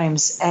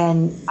times,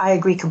 and I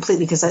agree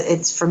completely, because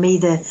it's, for me,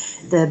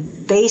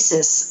 the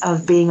basis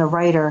of being a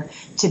writer.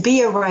 To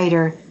be a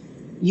writer,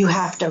 you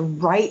have to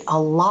write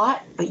a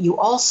lot, but you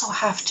also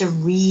have to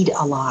read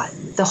a lot.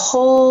 The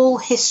whole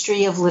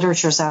history of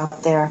literature is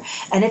out there,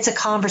 and it's a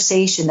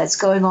conversation that's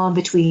going on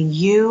between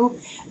you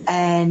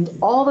and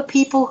all the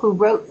people who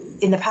wrote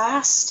in the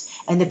past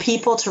and the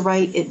people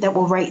that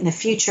will write in the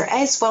future,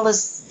 as well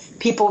as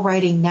people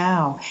writing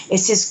now.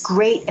 It's this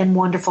great and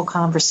wonderful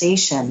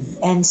conversation.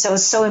 And so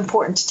it's so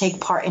important to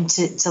take part and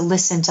to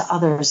listen to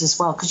others as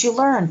well, because you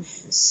learn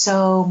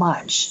so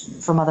much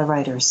from other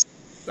writers.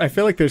 I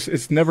feel like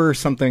it's never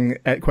something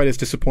quite as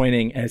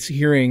disappointing as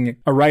hearing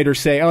a writer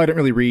say, oh, I don't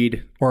really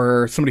read,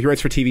 or somebody who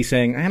writes for TV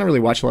saying, I don't really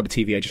watch a lot of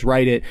TV, I just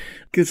write it,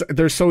 because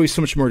there's always so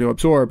much more to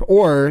absorb.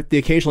 Or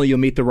occasionally you'll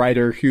meet the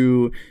writer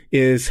who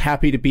is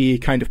happy to be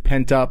kind of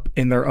pent up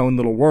in their own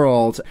little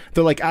world.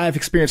 They're like, I've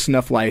experienced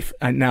enough life,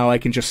 and now I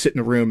can just sit in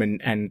a room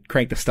and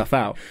crank the stuff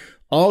out.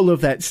 All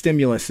of that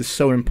stimulus is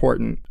so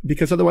important,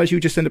 because otherwise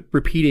you just end up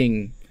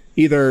repeating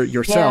either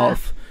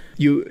yourself. Yeah.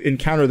 You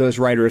encounter those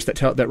writers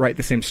that write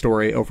the same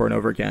story over and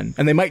over again,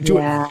 and they might do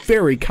it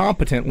very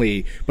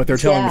competently, but they're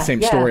telling the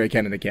same story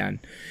again and again.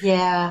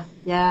 Yeah.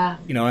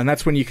 You know, and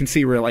that's when you can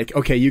see where, like,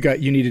 okay, you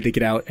needed to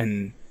get out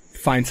and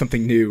find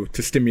something new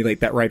to stimulate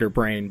that writer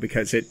brain,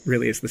 because it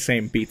really is the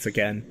same beats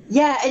again.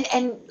 Yeah,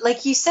 and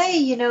like you say,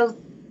 you know,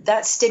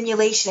 that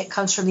stimulation, it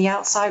comes from the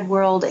outside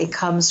world. It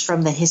comes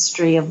from the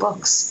history of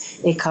books.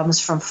 It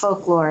comes from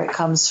folklore. It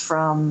comes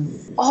from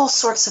all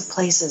sorts of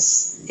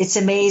places. It's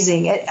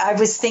amazing. I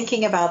was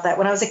thinking about that.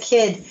 When I was a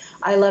kid,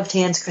 I loved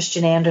Hans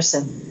Christian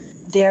Andersen.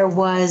 There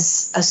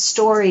was a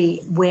story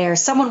where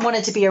someone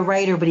wanted to be a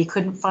writer, but he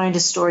couldn't find a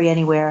story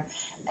anywhere.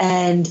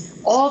 And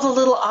all the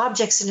little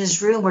objects in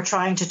his room were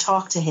trying to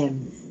talk to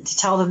him, to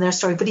tell them their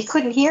story, but he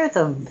couldn't hear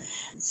them.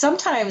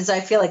 Sometimes I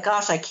feel like,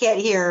 gosh, I can't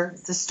hear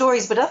the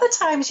stories. But other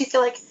times you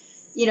feel like,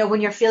 you know, when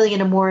you're feeling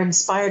in a more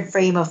inspired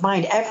frame of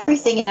mind,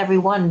 everything and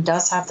everyone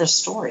does have their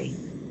story.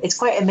 It's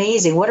quite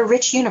amazing. What a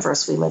rich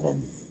universe we live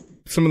in.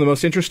 Some of the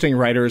most interesting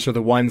writers are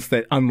the ones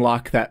that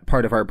unlock that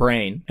part of our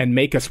brain and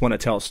make us want to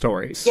tell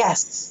stories.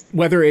 Yes.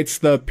 Whether it's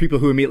the people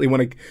who immediately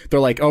want to, they're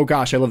like, oh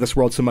gosh, I love this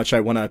world so much,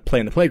 I want to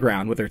play in the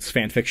playground, whether it's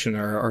fan fiction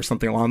or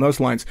something along those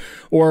lines.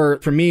 Or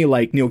for me,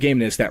 like Neil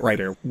Gaiman is that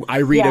writer. I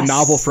read a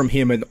novel from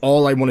him and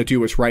all I want to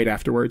do is write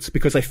afterwards,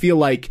 because I feel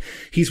like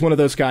he's one of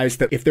those guys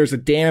that if there's a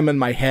dam in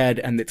my head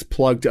and it's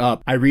plugged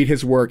up, I read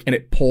his work and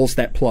it pulls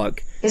that plug.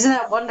 Isn't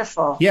that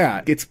wonderful?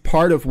 Yeah, it's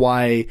part of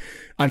why,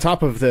 on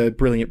top of the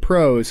brilliant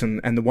prose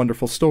and the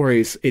wonderful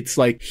stories, it's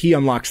like he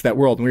unlocks that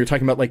world. And we were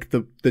talking about like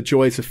the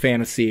joys of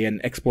fantasy and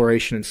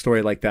exploration and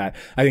story like that.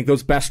 I think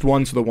those best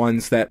ones are the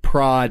ones that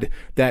prod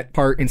that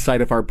part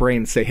inside of our brain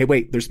and say, hey,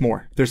 wait, there's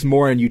more. There's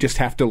more, and you just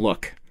have to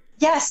look.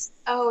 Yes.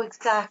 Oh,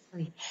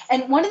 exactly.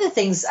 And one of the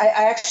things I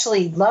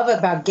actually love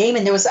about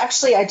Gaiman, there was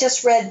actually, I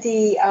just read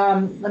the,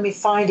 let me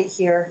find it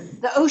here,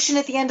 The Ocean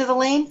at the End of the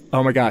Lane.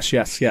 Oh my gosh,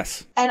 yes,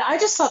 yes. And I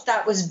just thought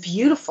that was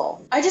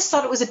beautiful. I just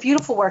thought it was a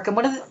beautiful work. And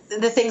one of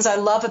the things I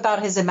love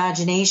about his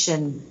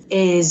imagination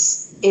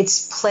is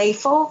it's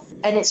playful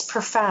and it's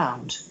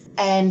profound.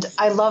 And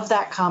I love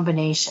that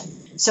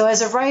combination. So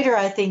as a writer,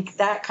 I think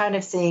that kind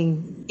of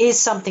thing is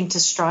something to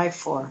strive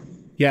for.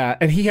 Yeah,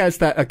 and he has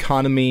that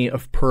economy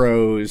of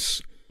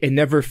prose. It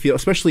never feels,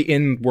 especially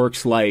in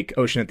works like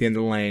Ocean at the End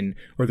of the Lane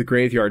or The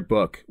Graveyard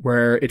Book,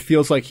 where it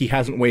feels like he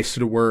hasn't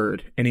wasted a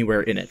word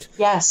anywhere in it.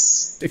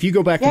 Yes. If you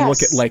go back and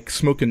look at like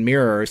Smoke and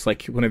Mirrors,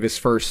 like one of his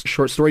first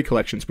short story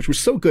collections, which was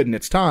so good in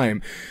its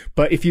time,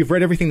 but if you've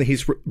read everything that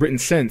he's written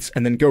since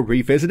and then go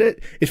revisit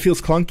it, it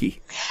feels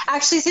clunky.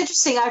 Actually, it's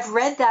interesting. I've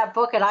read that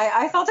book and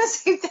I thought the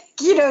same thing.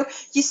 You know,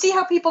 you see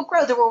how people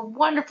grow. There were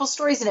wonderful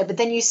stories in it, but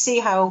then you see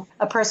how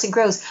a person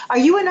grows. Are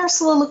you an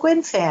Ursula Le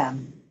Guin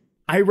fan?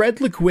 I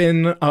read Le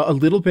Guin a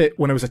little bit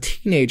when I was a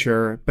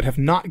teenager, but have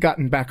not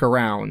gotten back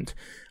around,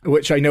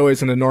 which I know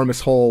is an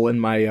enormous hole in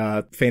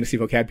my fantasy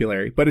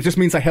vocabulary, but it just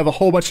means I have a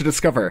whole bunch to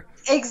discover.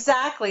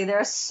 Exactly. There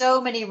are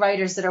so many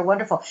writers that are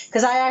wonderful,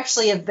 because I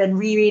actually have been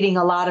rereading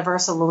a lot of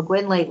Ursula Le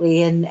Guin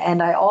lately,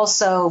 and I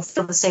also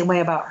feel the same way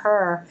about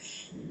her,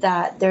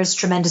 that there's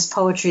tremendous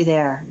poetry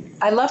there.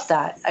 I love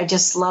that. I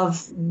just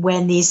love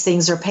when these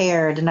things are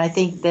paired, and I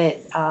think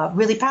that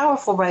really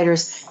powerful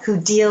writers who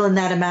deal in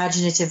that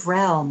imaginative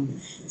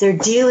realm, they're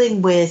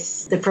dealing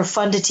with the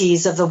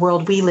profundities of the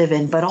world we live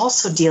in, but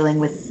also dealing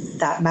with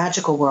that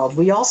magical world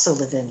we also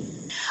live in.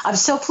 I'm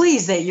so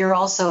pleased that you're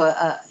also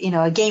a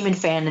Gaiman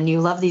fan and you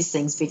love these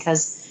things,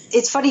 because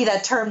it's funny,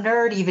 that term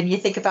nerd, even you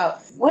think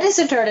about what is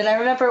a nerd? And I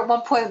remember at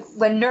one point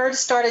when nerd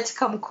started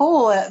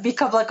to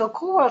become like a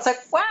cool, I was like,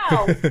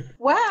 wow,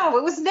 wow,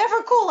 it was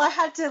never cool. I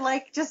had to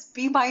like just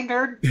be my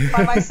nerd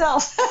by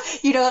myself,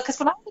 because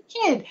when I was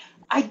a kid,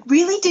 I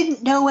really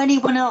didn't know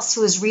anyone else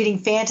who was reading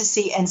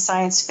fantasy and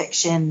science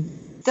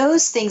fiction.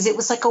 Those things, it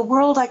was like a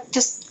world I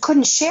just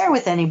couldn't share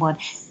with anyone.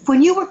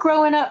 When you were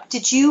growing up,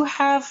 did you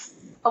have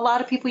a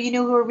lot of people you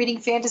knew who were reading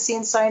fantasy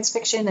and science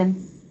fiction?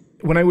 And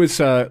when I was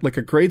like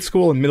a grade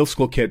school and middle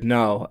school kid,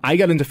 no. I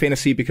got into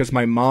fantasy because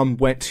my mom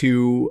went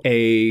to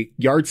a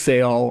yard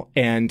sale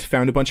and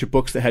found a bunch of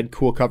books that had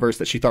cool covers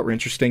that she thought were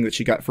interesting that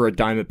she got for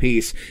 $10 a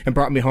piece and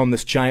brought me home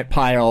this giant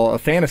pile of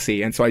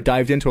fantasy. And so I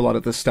dived into a lot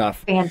of this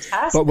stuff.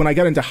 Fantastic. But when I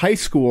got into high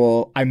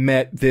school, I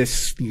met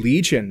this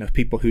legion of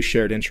people who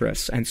shared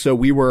interests. And so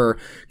we were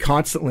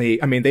constantly,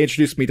 they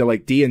introduced me to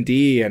like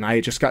D&D, and I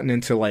had just gotten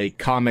into like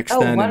comics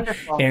then.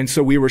 Wonderful. And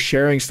so we were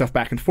sharing stuff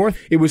back and forth.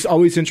 It was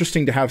always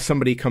interesting to have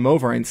somebody come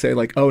over and say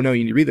like, oh no,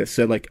 you need to read this.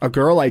 So like a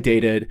girl I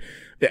dated,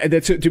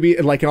 that's to be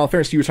like, in all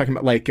fairness, you were talking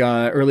about like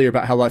earlier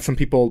about how some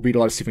people read a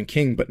lot of Stephen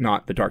King, but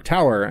not The Dark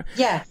Tower.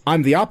 Yeah.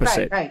 I'm the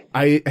opposite. Right.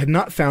 I had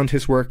not found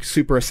his work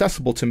super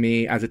accessible to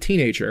me as a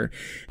teenager.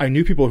 I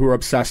knew people who were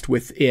obsessed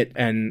with it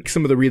and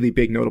some of the really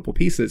big notable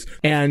pieces.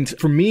 And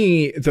for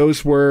me,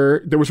 those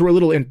were a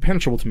little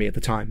impenetrable to me at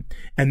the time.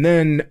 And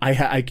then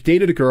I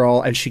dated a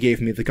girl and she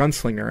gave me The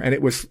Gunslinger, and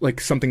it was like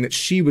something that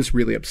she was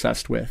really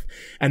obsessed with.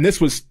 And this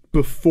was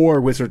before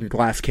Wizard and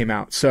Glass came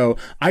out. So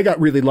I got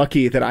really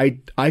lucky that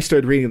I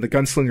started reading The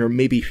Gunslinger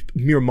maybe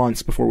mere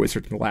months before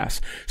Wizard and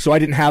Glass. So I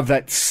didn't have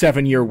that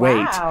 7-year wait.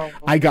 Wow.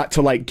 I got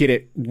to like get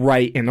it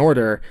right in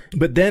order.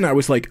 But then I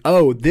was like,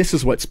 oh, this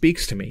is what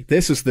speaks to me.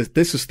 This is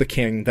the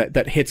king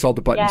that hits all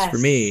the buttons for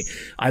me.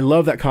 I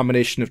love that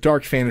combination of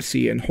dark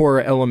fantasy and horror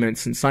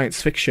elements and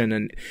science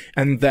fiction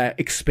and that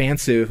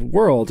expansive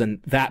world,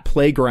 and that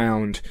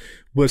playground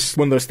was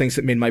one of those things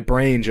that made my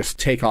brain just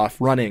take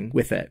off running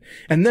with it.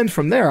 And then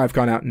from there, I've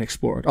gone out and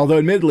explored. Although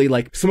admittedly,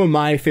 like some of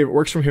my favorite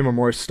works from him are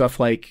more stuff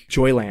like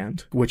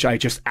Joyland, which I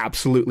just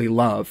absolutely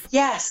love.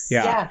 Yes.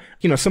 Yeah.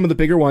 Some of the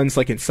bigger ones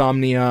like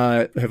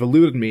Insomnia have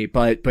eluded me,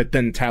 but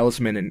then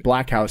Talisman and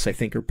Black House, I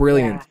think, are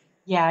brilliant.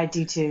 Yeah, I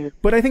do too.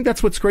 But I think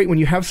that's what's great when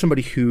you have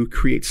somebody who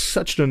creates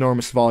such an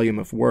enormous volume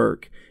of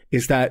work,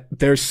 is that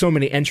there's so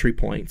many entry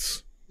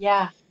points.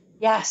 Yeah.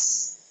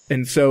 Yes.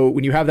 And so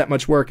when you have that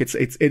much work, I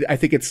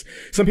think it's,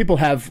 some people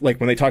have, like,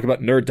 when they talk about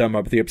nerddom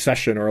or the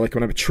obsession, or like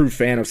when I'm a true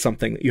fan of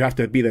something, you have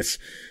to be this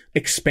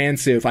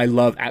expansive, I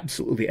love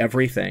absolutely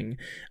everything.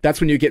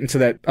 That's when you get into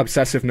that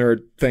obsessive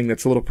nerd thing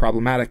that's a little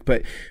problematic.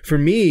 But for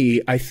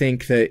me, I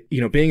think that,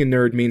 being a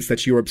nerd means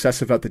that you're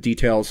obsessive about the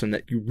details and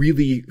that you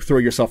really throw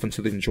yourself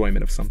into the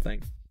enjoyment of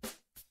something.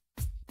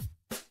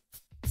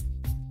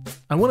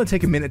 I want to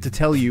take a minute to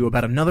tell you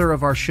about another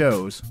of our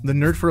shows, the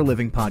Nerd for a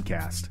Living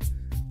podcast.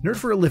 Nerd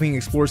for a Living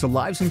explores the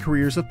lives and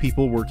careers of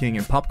people working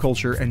in pop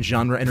culture and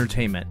genre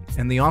entertainment,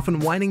 and the often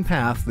winding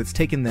path that's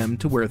taken them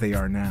to where they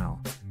are now.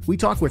 We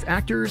talk with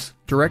actors,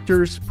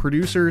 directors,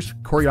 producers,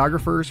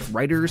 choreographers,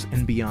 writers,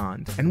 and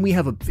beyond. And we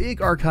have a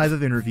big archive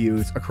of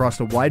interviews across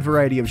a wide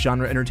variety of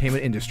genre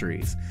entertainment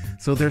industries,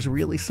 so there's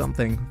really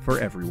something for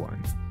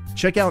everyone.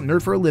 Check out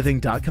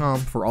nerdforaliving.com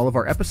for all of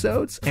our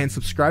episodes, and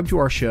subscribe to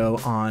our show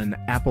on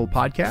Apple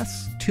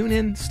Podcasts,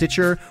 TuneIn,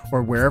 Stitcher,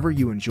 or wherever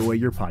you enjoy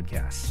your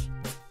podcasts.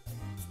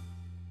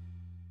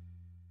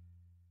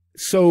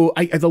 So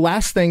the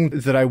last thing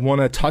that I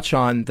want to touch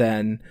on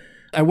then,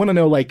 I want to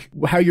know like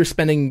how you're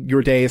spending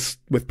your days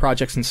with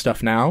projects and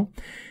stuff now.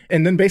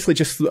 And then basically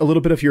just a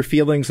little bit of your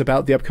feelings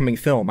about the upcoming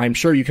film. I'm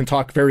sure you can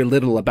talk very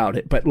little about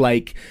it, but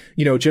like,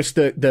 you know, just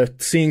the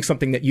seeing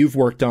something that you've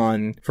worked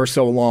on for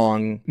so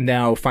long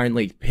now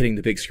finally hitting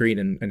the big screen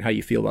and how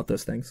you feel about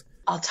those things.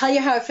 I'll tell you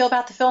how I feel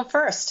about the film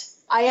first.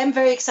 I am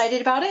very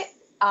excited about it.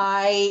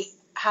 I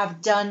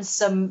have done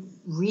some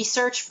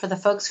research for the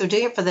folks who are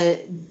doing it, for the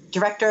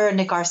director,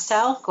 Nick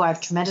Arcel, who I have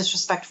tremendous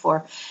respect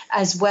for,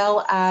 as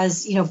well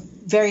as, you know,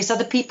 various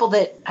other people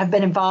that have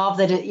been involved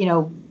that, you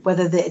know,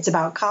 whether it's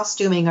about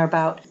costuming or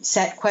about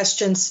set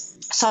questions.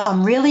 So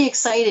I'm really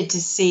excited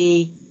to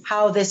see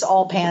how this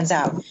all pans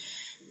out.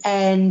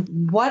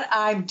 And what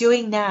I'm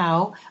doing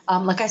now,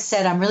 like I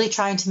said, I'm really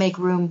trying to make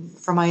room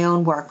for my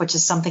own work, which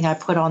is something I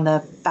put on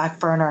the back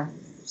burner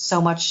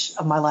so much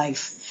of my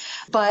life.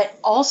 But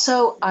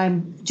also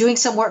I'm doing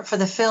some work for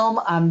the film,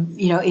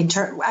 you know,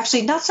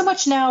 actually not so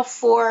much now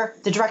for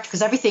the director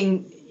because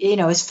everything, you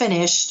know, is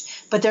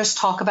finished, but there's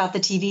talk about the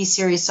TV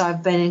series. So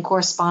I've been in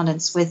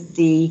correspondence with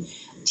the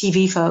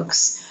TV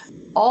folks.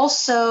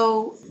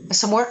 Also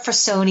some work for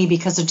Sony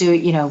because they're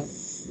doing, you know,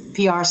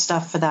 PR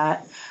stuff for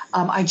that.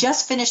 I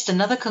just finished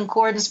another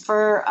concordance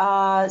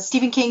for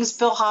Stephen King's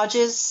Bill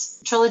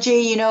Hodges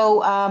trilogy, you know,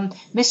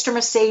 Mr.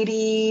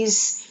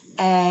 Mercedes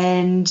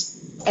and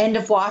End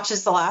of Watch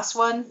is the last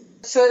one.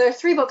 So there are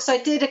 3 books. I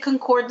did a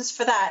concordance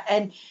for that.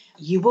 And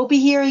you will be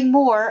hearing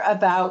more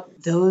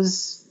about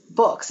those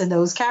books and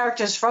those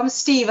characters from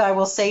Steve. I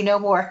will say no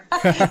more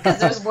because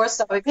there's more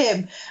stuff with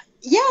him.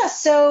 Yeah,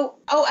 so,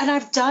 and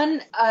I've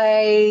done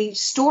a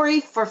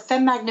story for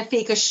Femme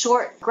Magnifique, a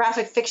short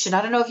graphic fiction.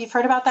 I don't know if you've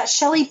heard about that.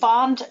 Shelley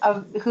Bond,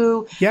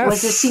 who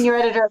was the senior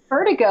editor of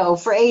Vertigo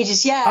for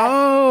ages. Yeah.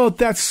 Oh,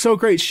 that's so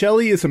great.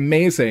 Shelley is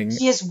amazing.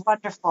 She is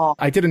wonderful.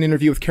 I did an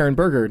interview with Karen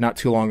Berger not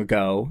too long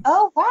ago.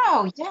 Oh,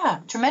 wow. Yeah.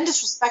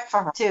 Tremendous respect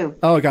for her, too.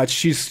 Oh, God.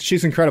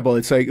 She's incredible.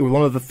 It's like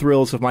one of the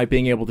thrills of my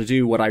being able to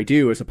do what I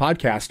do as a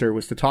podcaster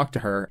was to talk to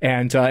her.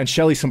 And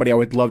Shelley's somebody I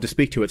would love to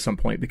speak to at some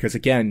point because,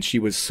 again, she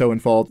was so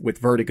involved with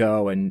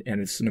Vertigo and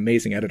it's an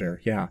amazing editor.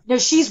 Yeah. No,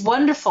 she's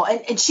wonderful.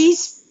 And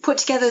she's put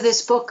together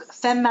this book,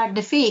 Femme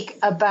Magnifique,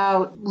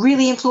 about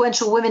really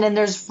influential women. And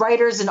there's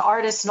writers and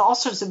artists and all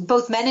sorts of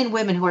both men and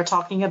women who are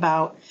talking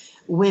about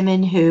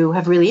women who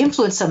have really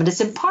influenced them. And it's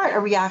in part a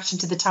reaction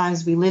to the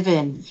times we live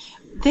in.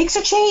 Things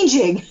are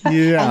changing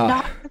and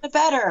not for the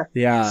better.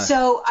 Yeah.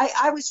 So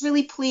I was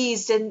really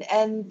pleased.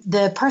 And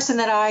the person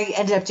that I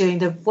ended up doing,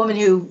 the woman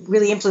who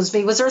really influenced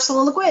me was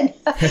Ursula Le Guin.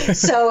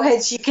 So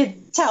as you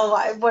could tell,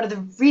 one of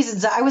the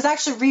reasons I was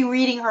actually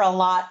rereading her a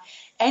lot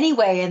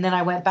anyway. And then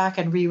I went back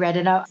and reread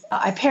it.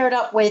 I paired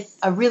up with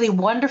a really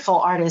wonderful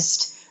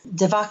artist,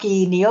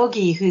 Devaki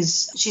Niyogi,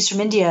 she's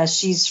from India.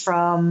 She's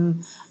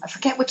from, I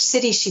forget which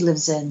city she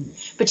lives in,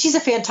 but she's a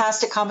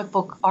fantastic comic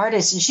book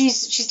artist and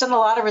she's done a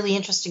lot of really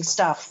interesting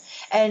stuff.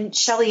 And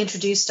Shelley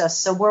introduced us,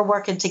 so we're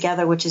working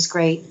together, which is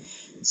great.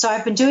 So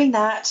I've been doing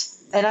that,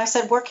 and I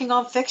said working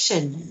on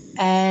fiction.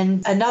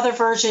 And another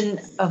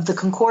version of the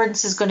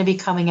concordance is going to be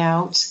coming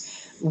out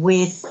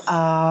with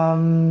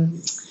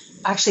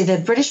actually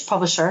the British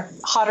publisher,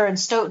 Hodder and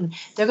Stoughton.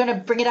 They're going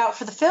to bring it out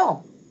for the film,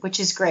 which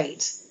is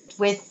great,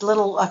 with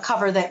a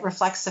cover that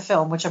reflects the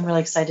film, which I'm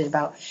really excited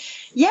about.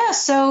 Yeah,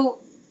 so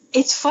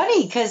it's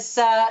funny because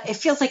it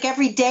feels like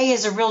every day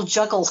is a real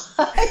juggle.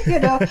 You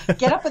know,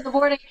 get up in the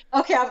morning,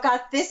 okay, I've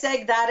got this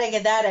egg, that egg,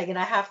 and that egg, and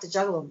I have to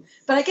juggle them.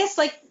 But I guess,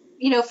 like,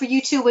 you know, for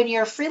you too, when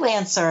you're a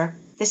freelancer,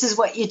 this is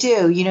what you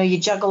do. You know, you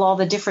juggle all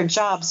the different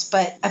jobs.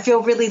 But I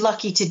feel really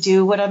lucky to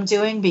do what I'm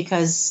doing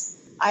because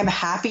I'm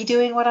happy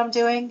doing what I'm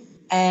doing.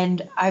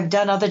 And I've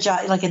done other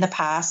jobs, like in the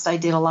past, I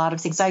did a lot of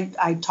things.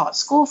 I taught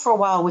school for a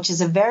while, which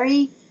is a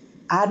very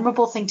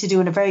admirable thing to do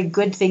and a very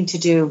good thing to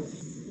do.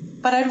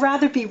 But I'd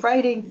rather be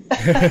writing,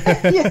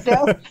 you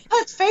know,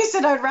 let's face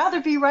it, I'd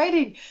rather be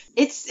writing.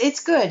 It's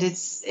good. It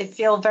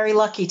feel very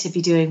lucky to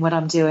be doing what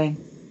I'm doing.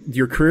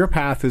 Your career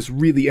path is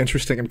really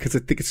interesting because I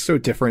think it's so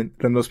different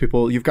than most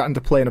people. You've gotten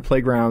to play in a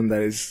playground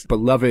that is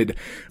beloved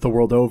the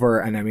world over.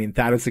 And I mean,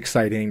 that is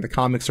exciting. The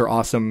comics are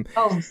awesome.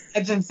 Oh,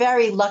 I've been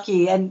very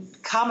lucky and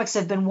comics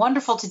have been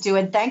wonderful to do.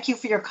 And thank you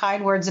for your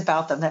kind words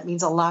about them. That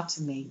means a lot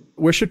to me.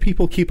 Where should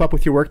people keep up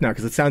with your work now?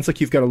 Because it sounds like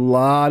you've got a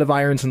lot of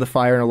irons in the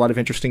fire and a lot of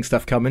interesting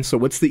stuff coming. So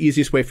what's the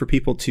easiest way for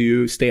people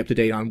to stay up to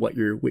date on what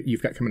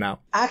you've got coming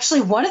out?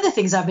 Actually, one of the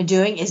things I've been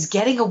doing is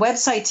getting a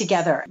website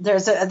together.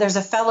 There's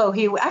a fellow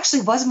who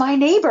actually was my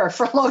neighbor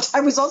for a long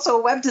time, was also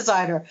a web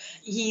designer.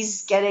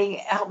 He's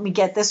helped me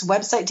get this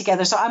website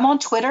together. So I'm on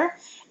Twitter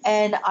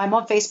and I'm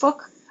on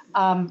Facebook,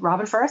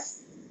 Robin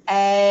Furth.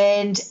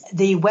 And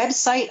the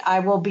website,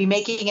 I will be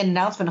making an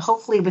announcement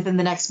hopefully within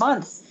the next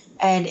month.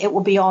 And it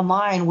will be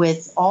online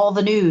with all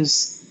the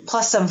news.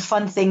 plus some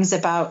fun things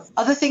about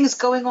other things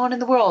going on in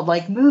the world,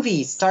 like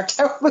movies, Dark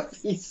Tower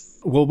movies.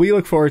 Well, we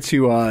look forward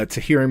to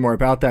hearing more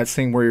about that,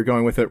 seeing where you're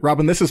going with it.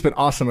 Robin, this has been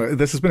awesome.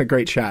 This has been a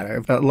great chat.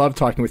 I've loved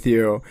talking with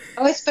you.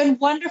 Oh, it's been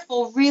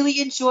wonderful. Really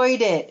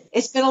enjoyed it.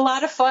 It's been a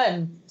lot of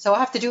fun. So I'll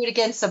have to do it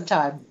again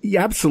sometime.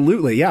 Yeah,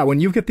 absolutely. Yeah,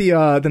 when you get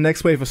the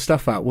next wave of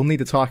stuff out, we'll need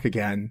to talk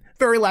again.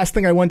 Very last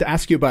thing I wanted to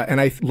ask you about,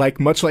 and I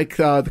much like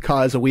the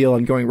cause a wheel,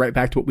 and going right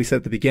back to what we said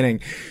at the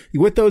beginning,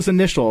 with those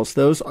initials,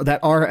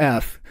 that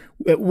RF.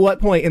 At what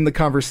point in the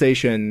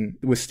conversation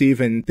with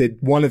Stephen did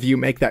one of you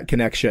make that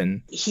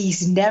connection?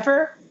 He's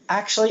never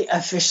actually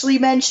officially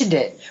mentioned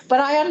it, but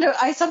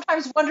I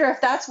sometimes wonder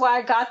if that's why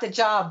I got the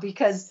job,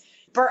 because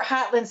Bert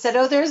Hatlin said,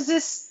 "Oh, there's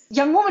this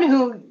young woman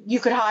who you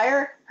could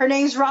hire. Her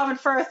name's Robin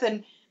Furth,"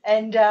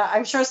 and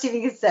I'm sure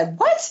Stephen said,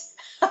 "What?"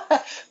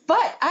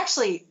 But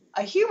actually,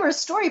 a humorous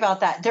story about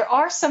that. There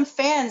are some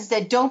fans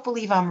that don't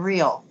believe I'm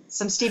real.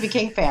 Some Stephen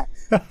King fans.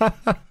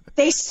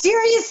 They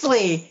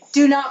seriously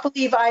do not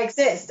believe I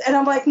exist. And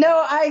I'm like,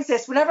 no, I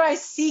exist. Whenever I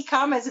see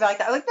comments about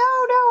that, I'm like, no,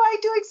 I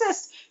do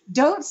exist.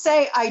 Don't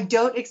say I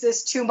don't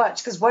exist too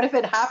much, because what if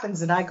it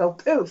happens and I go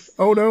poof?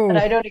 Oh, no. And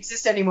I don't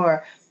exist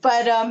anymore.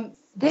 But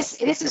this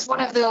is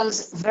one of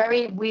those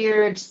very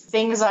weird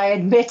things, I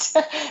admit.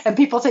 And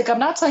people think I'm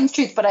not telling the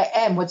truth, but I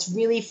am. What's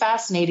really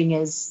fascinating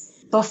is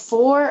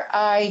before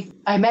I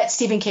met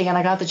Stephen King and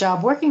I got the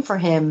job working for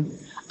him,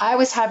 I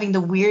was having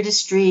the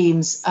weirdest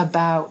dreams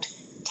about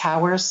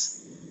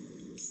towers,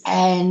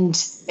 and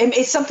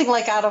it's something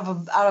like out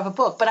of a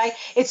book, but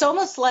it's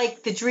almost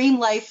like the dream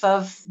life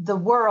of the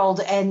world,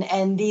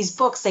 and these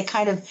books, they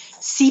kind of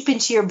seep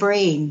into your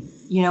brain,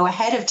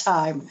 ahead of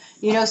time,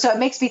 so it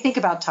makes me think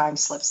about time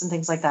slips and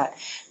things like that.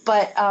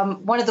 But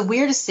one of the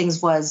weirdest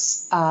things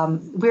was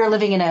we were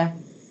living in a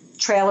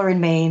trailer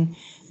in Maine,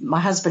 my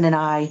husband and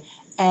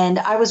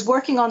I was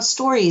working on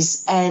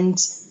stories,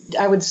 and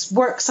I would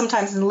work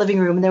sometimes in the living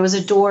room, and there was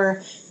a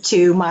door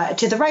to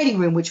the writing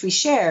room, which we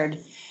shared.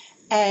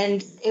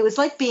 And it was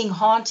like being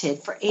haunted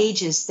for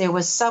ages. There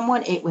was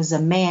someone, it was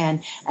a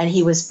man, and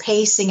he was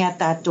pacing at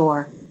that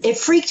door. It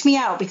freaked me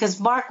out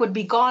because Mark would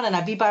be gone and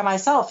I'd be by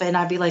myself, and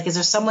I'd be like, is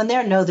there someone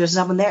there? No, there's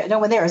no one there. No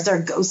one there. Is there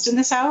a ghost in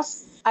this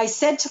house? I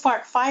said to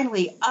Mark,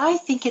 finally, I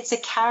think it's a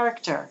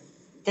character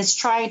that's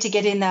trying to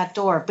get in that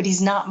door, but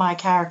he's not my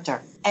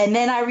character. And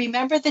then I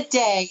remember the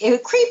day. It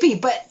was creepy,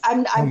 but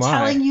I'm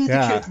telling you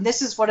the truth. And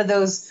this is one of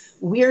those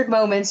weird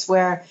moments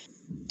where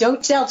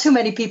don't tell too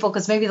many people,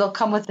 because maybe they'll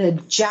come with a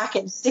jacket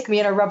and stick me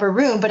in a rubber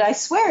room, but I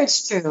swear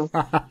it's true.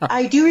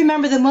 I do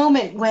remember the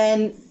moment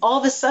when all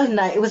of a sudden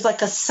it was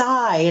like a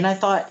sigh, and I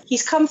thought,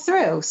 he's come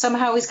through.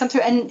 Somehow he's come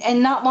through.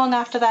 And not long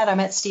after that, I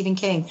met Stephen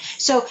King.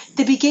 So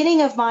the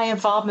beginning of my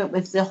involvement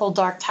with the whole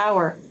Dark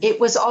Tower, it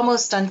was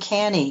almost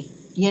uncanny.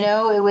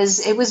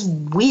 It was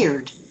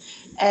weird,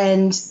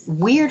 and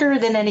weirder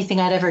than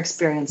anything I'd ever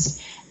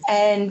experienced.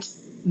 And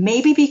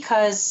maybe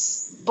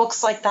because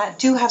books like that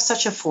do have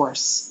such a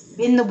force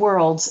in the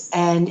world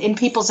and in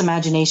people's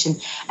imagination.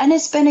 And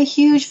it's been a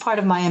huge part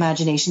of my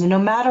imagination. And no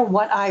matter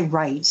what I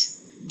write,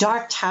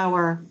 Dark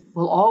Tower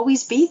will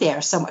always be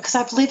there somewhere, because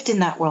I've lived in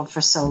that world for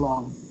so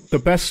long. The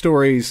best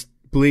stories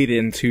bleed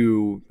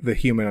into the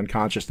human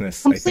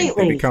unconsciousness. Completely. I think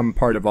they become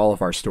part of all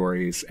of our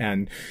stories.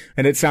 And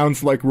it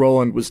sounds like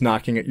Roland was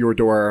knocking at your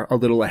door a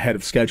little ahead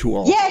of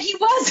schedule. Yeah, he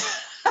was.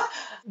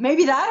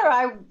 Maybe that, or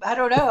I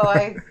don't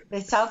know.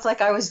 It sounds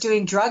like I was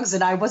doing drugs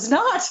and I was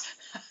not.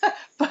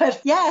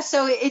 But yeah,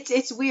 so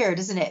it's weird,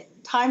 isn't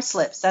it? Time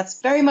slips.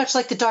 That's very much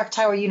like the Dark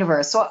Tower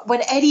universe. So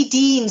when Eddie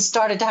Dean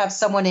started to have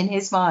someone in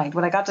his mind,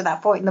 when I got to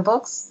that point in the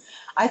books,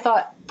 I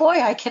thought,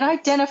 boy, I can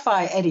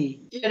identify Eddie.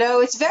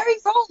 It's very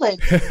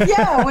Roland.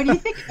 Yeah, when you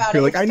think about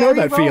You're it, like, it's I know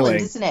very that Roland, feeling,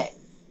 isn't it?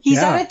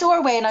 He's Yeah. at a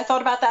doorway, and I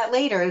thought about that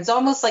later. It's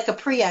almost like a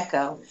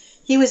pre-echo.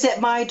 He was at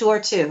my door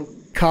too.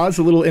 Cause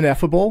a little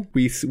ineffable.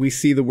 We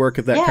see the work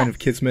of that Yeah. kind of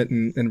kismet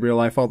in real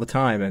life all the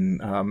time, and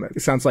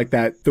it sounds like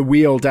that the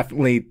wheel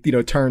definitely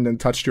turned and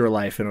touched your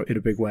life in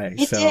a big way.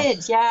 It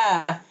did,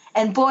 yeah.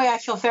 And boy, I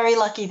feel very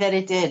lucky that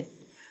it did.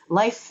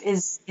 Life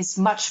is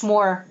much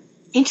more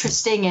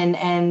interesting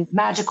and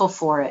magical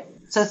for it.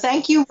 So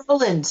thank you,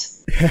 Roland.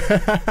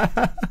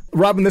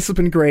 Robin, this has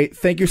been great.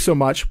 Thank you so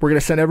much. We're going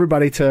to send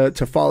everybody to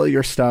follow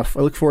your stuff. I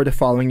look forward to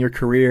following your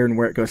career and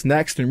where it goes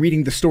next, and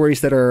reading the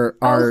stories that are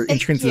thank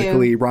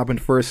intrinsically you. Robin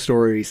Furth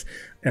stories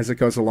as it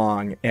goes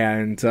along.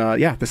 And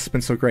yeah, this has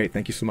been so great.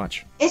 Thank you so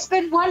much. It's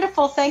been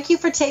wonderful. Thank you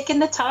for taking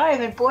the time.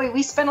 And boy,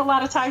 we spent a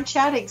lot of time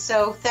chatting.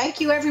 So thank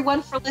you,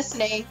 everyone, for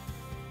listening.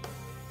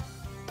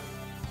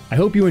 I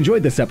hope you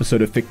enjoyed this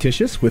episode of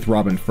Fictitious with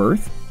Robin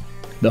Furth.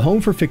 The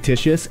home for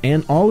Fictitious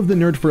and all of the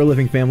Nerd for a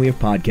Living family of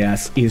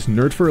podcasts is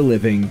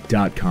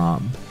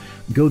nerdforaliving.com.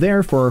 Go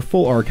there for our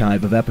full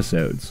archive of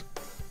episodes.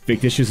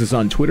 Fictitious is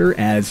on Twitter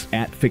as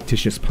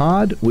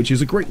 @FictitiousPod, which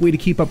is a great way to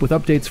keep up with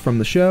updates from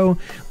the show,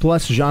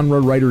 plus genre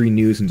writery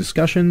news and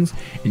discussions,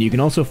 and you can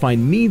also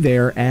find me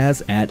there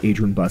as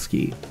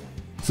 @AdrianBusky.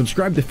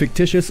 Subscribe to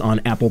Fictitious on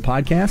Apple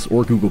Podcasts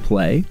or Google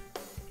Play.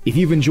 If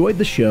you've enjoyed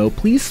the show,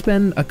 please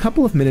spend a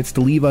couple of minutes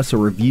to leave us a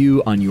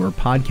review on your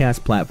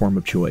podcast platform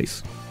of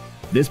choice.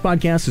 This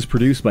podcast is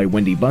produced by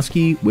Wendy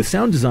Buskey, with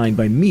sound design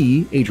by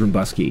me, Adrian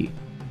Buskey.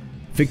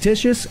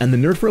 Fictitious and the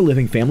Nerd for a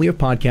Living family of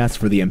podcasts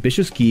for the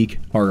ambitious geek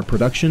are a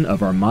production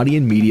of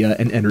Armadian Media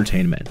and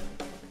Entertainment.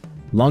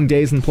 Long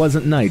days and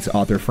pleasant nights,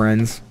 author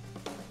friends.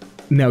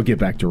 Now get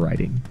back to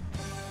writing.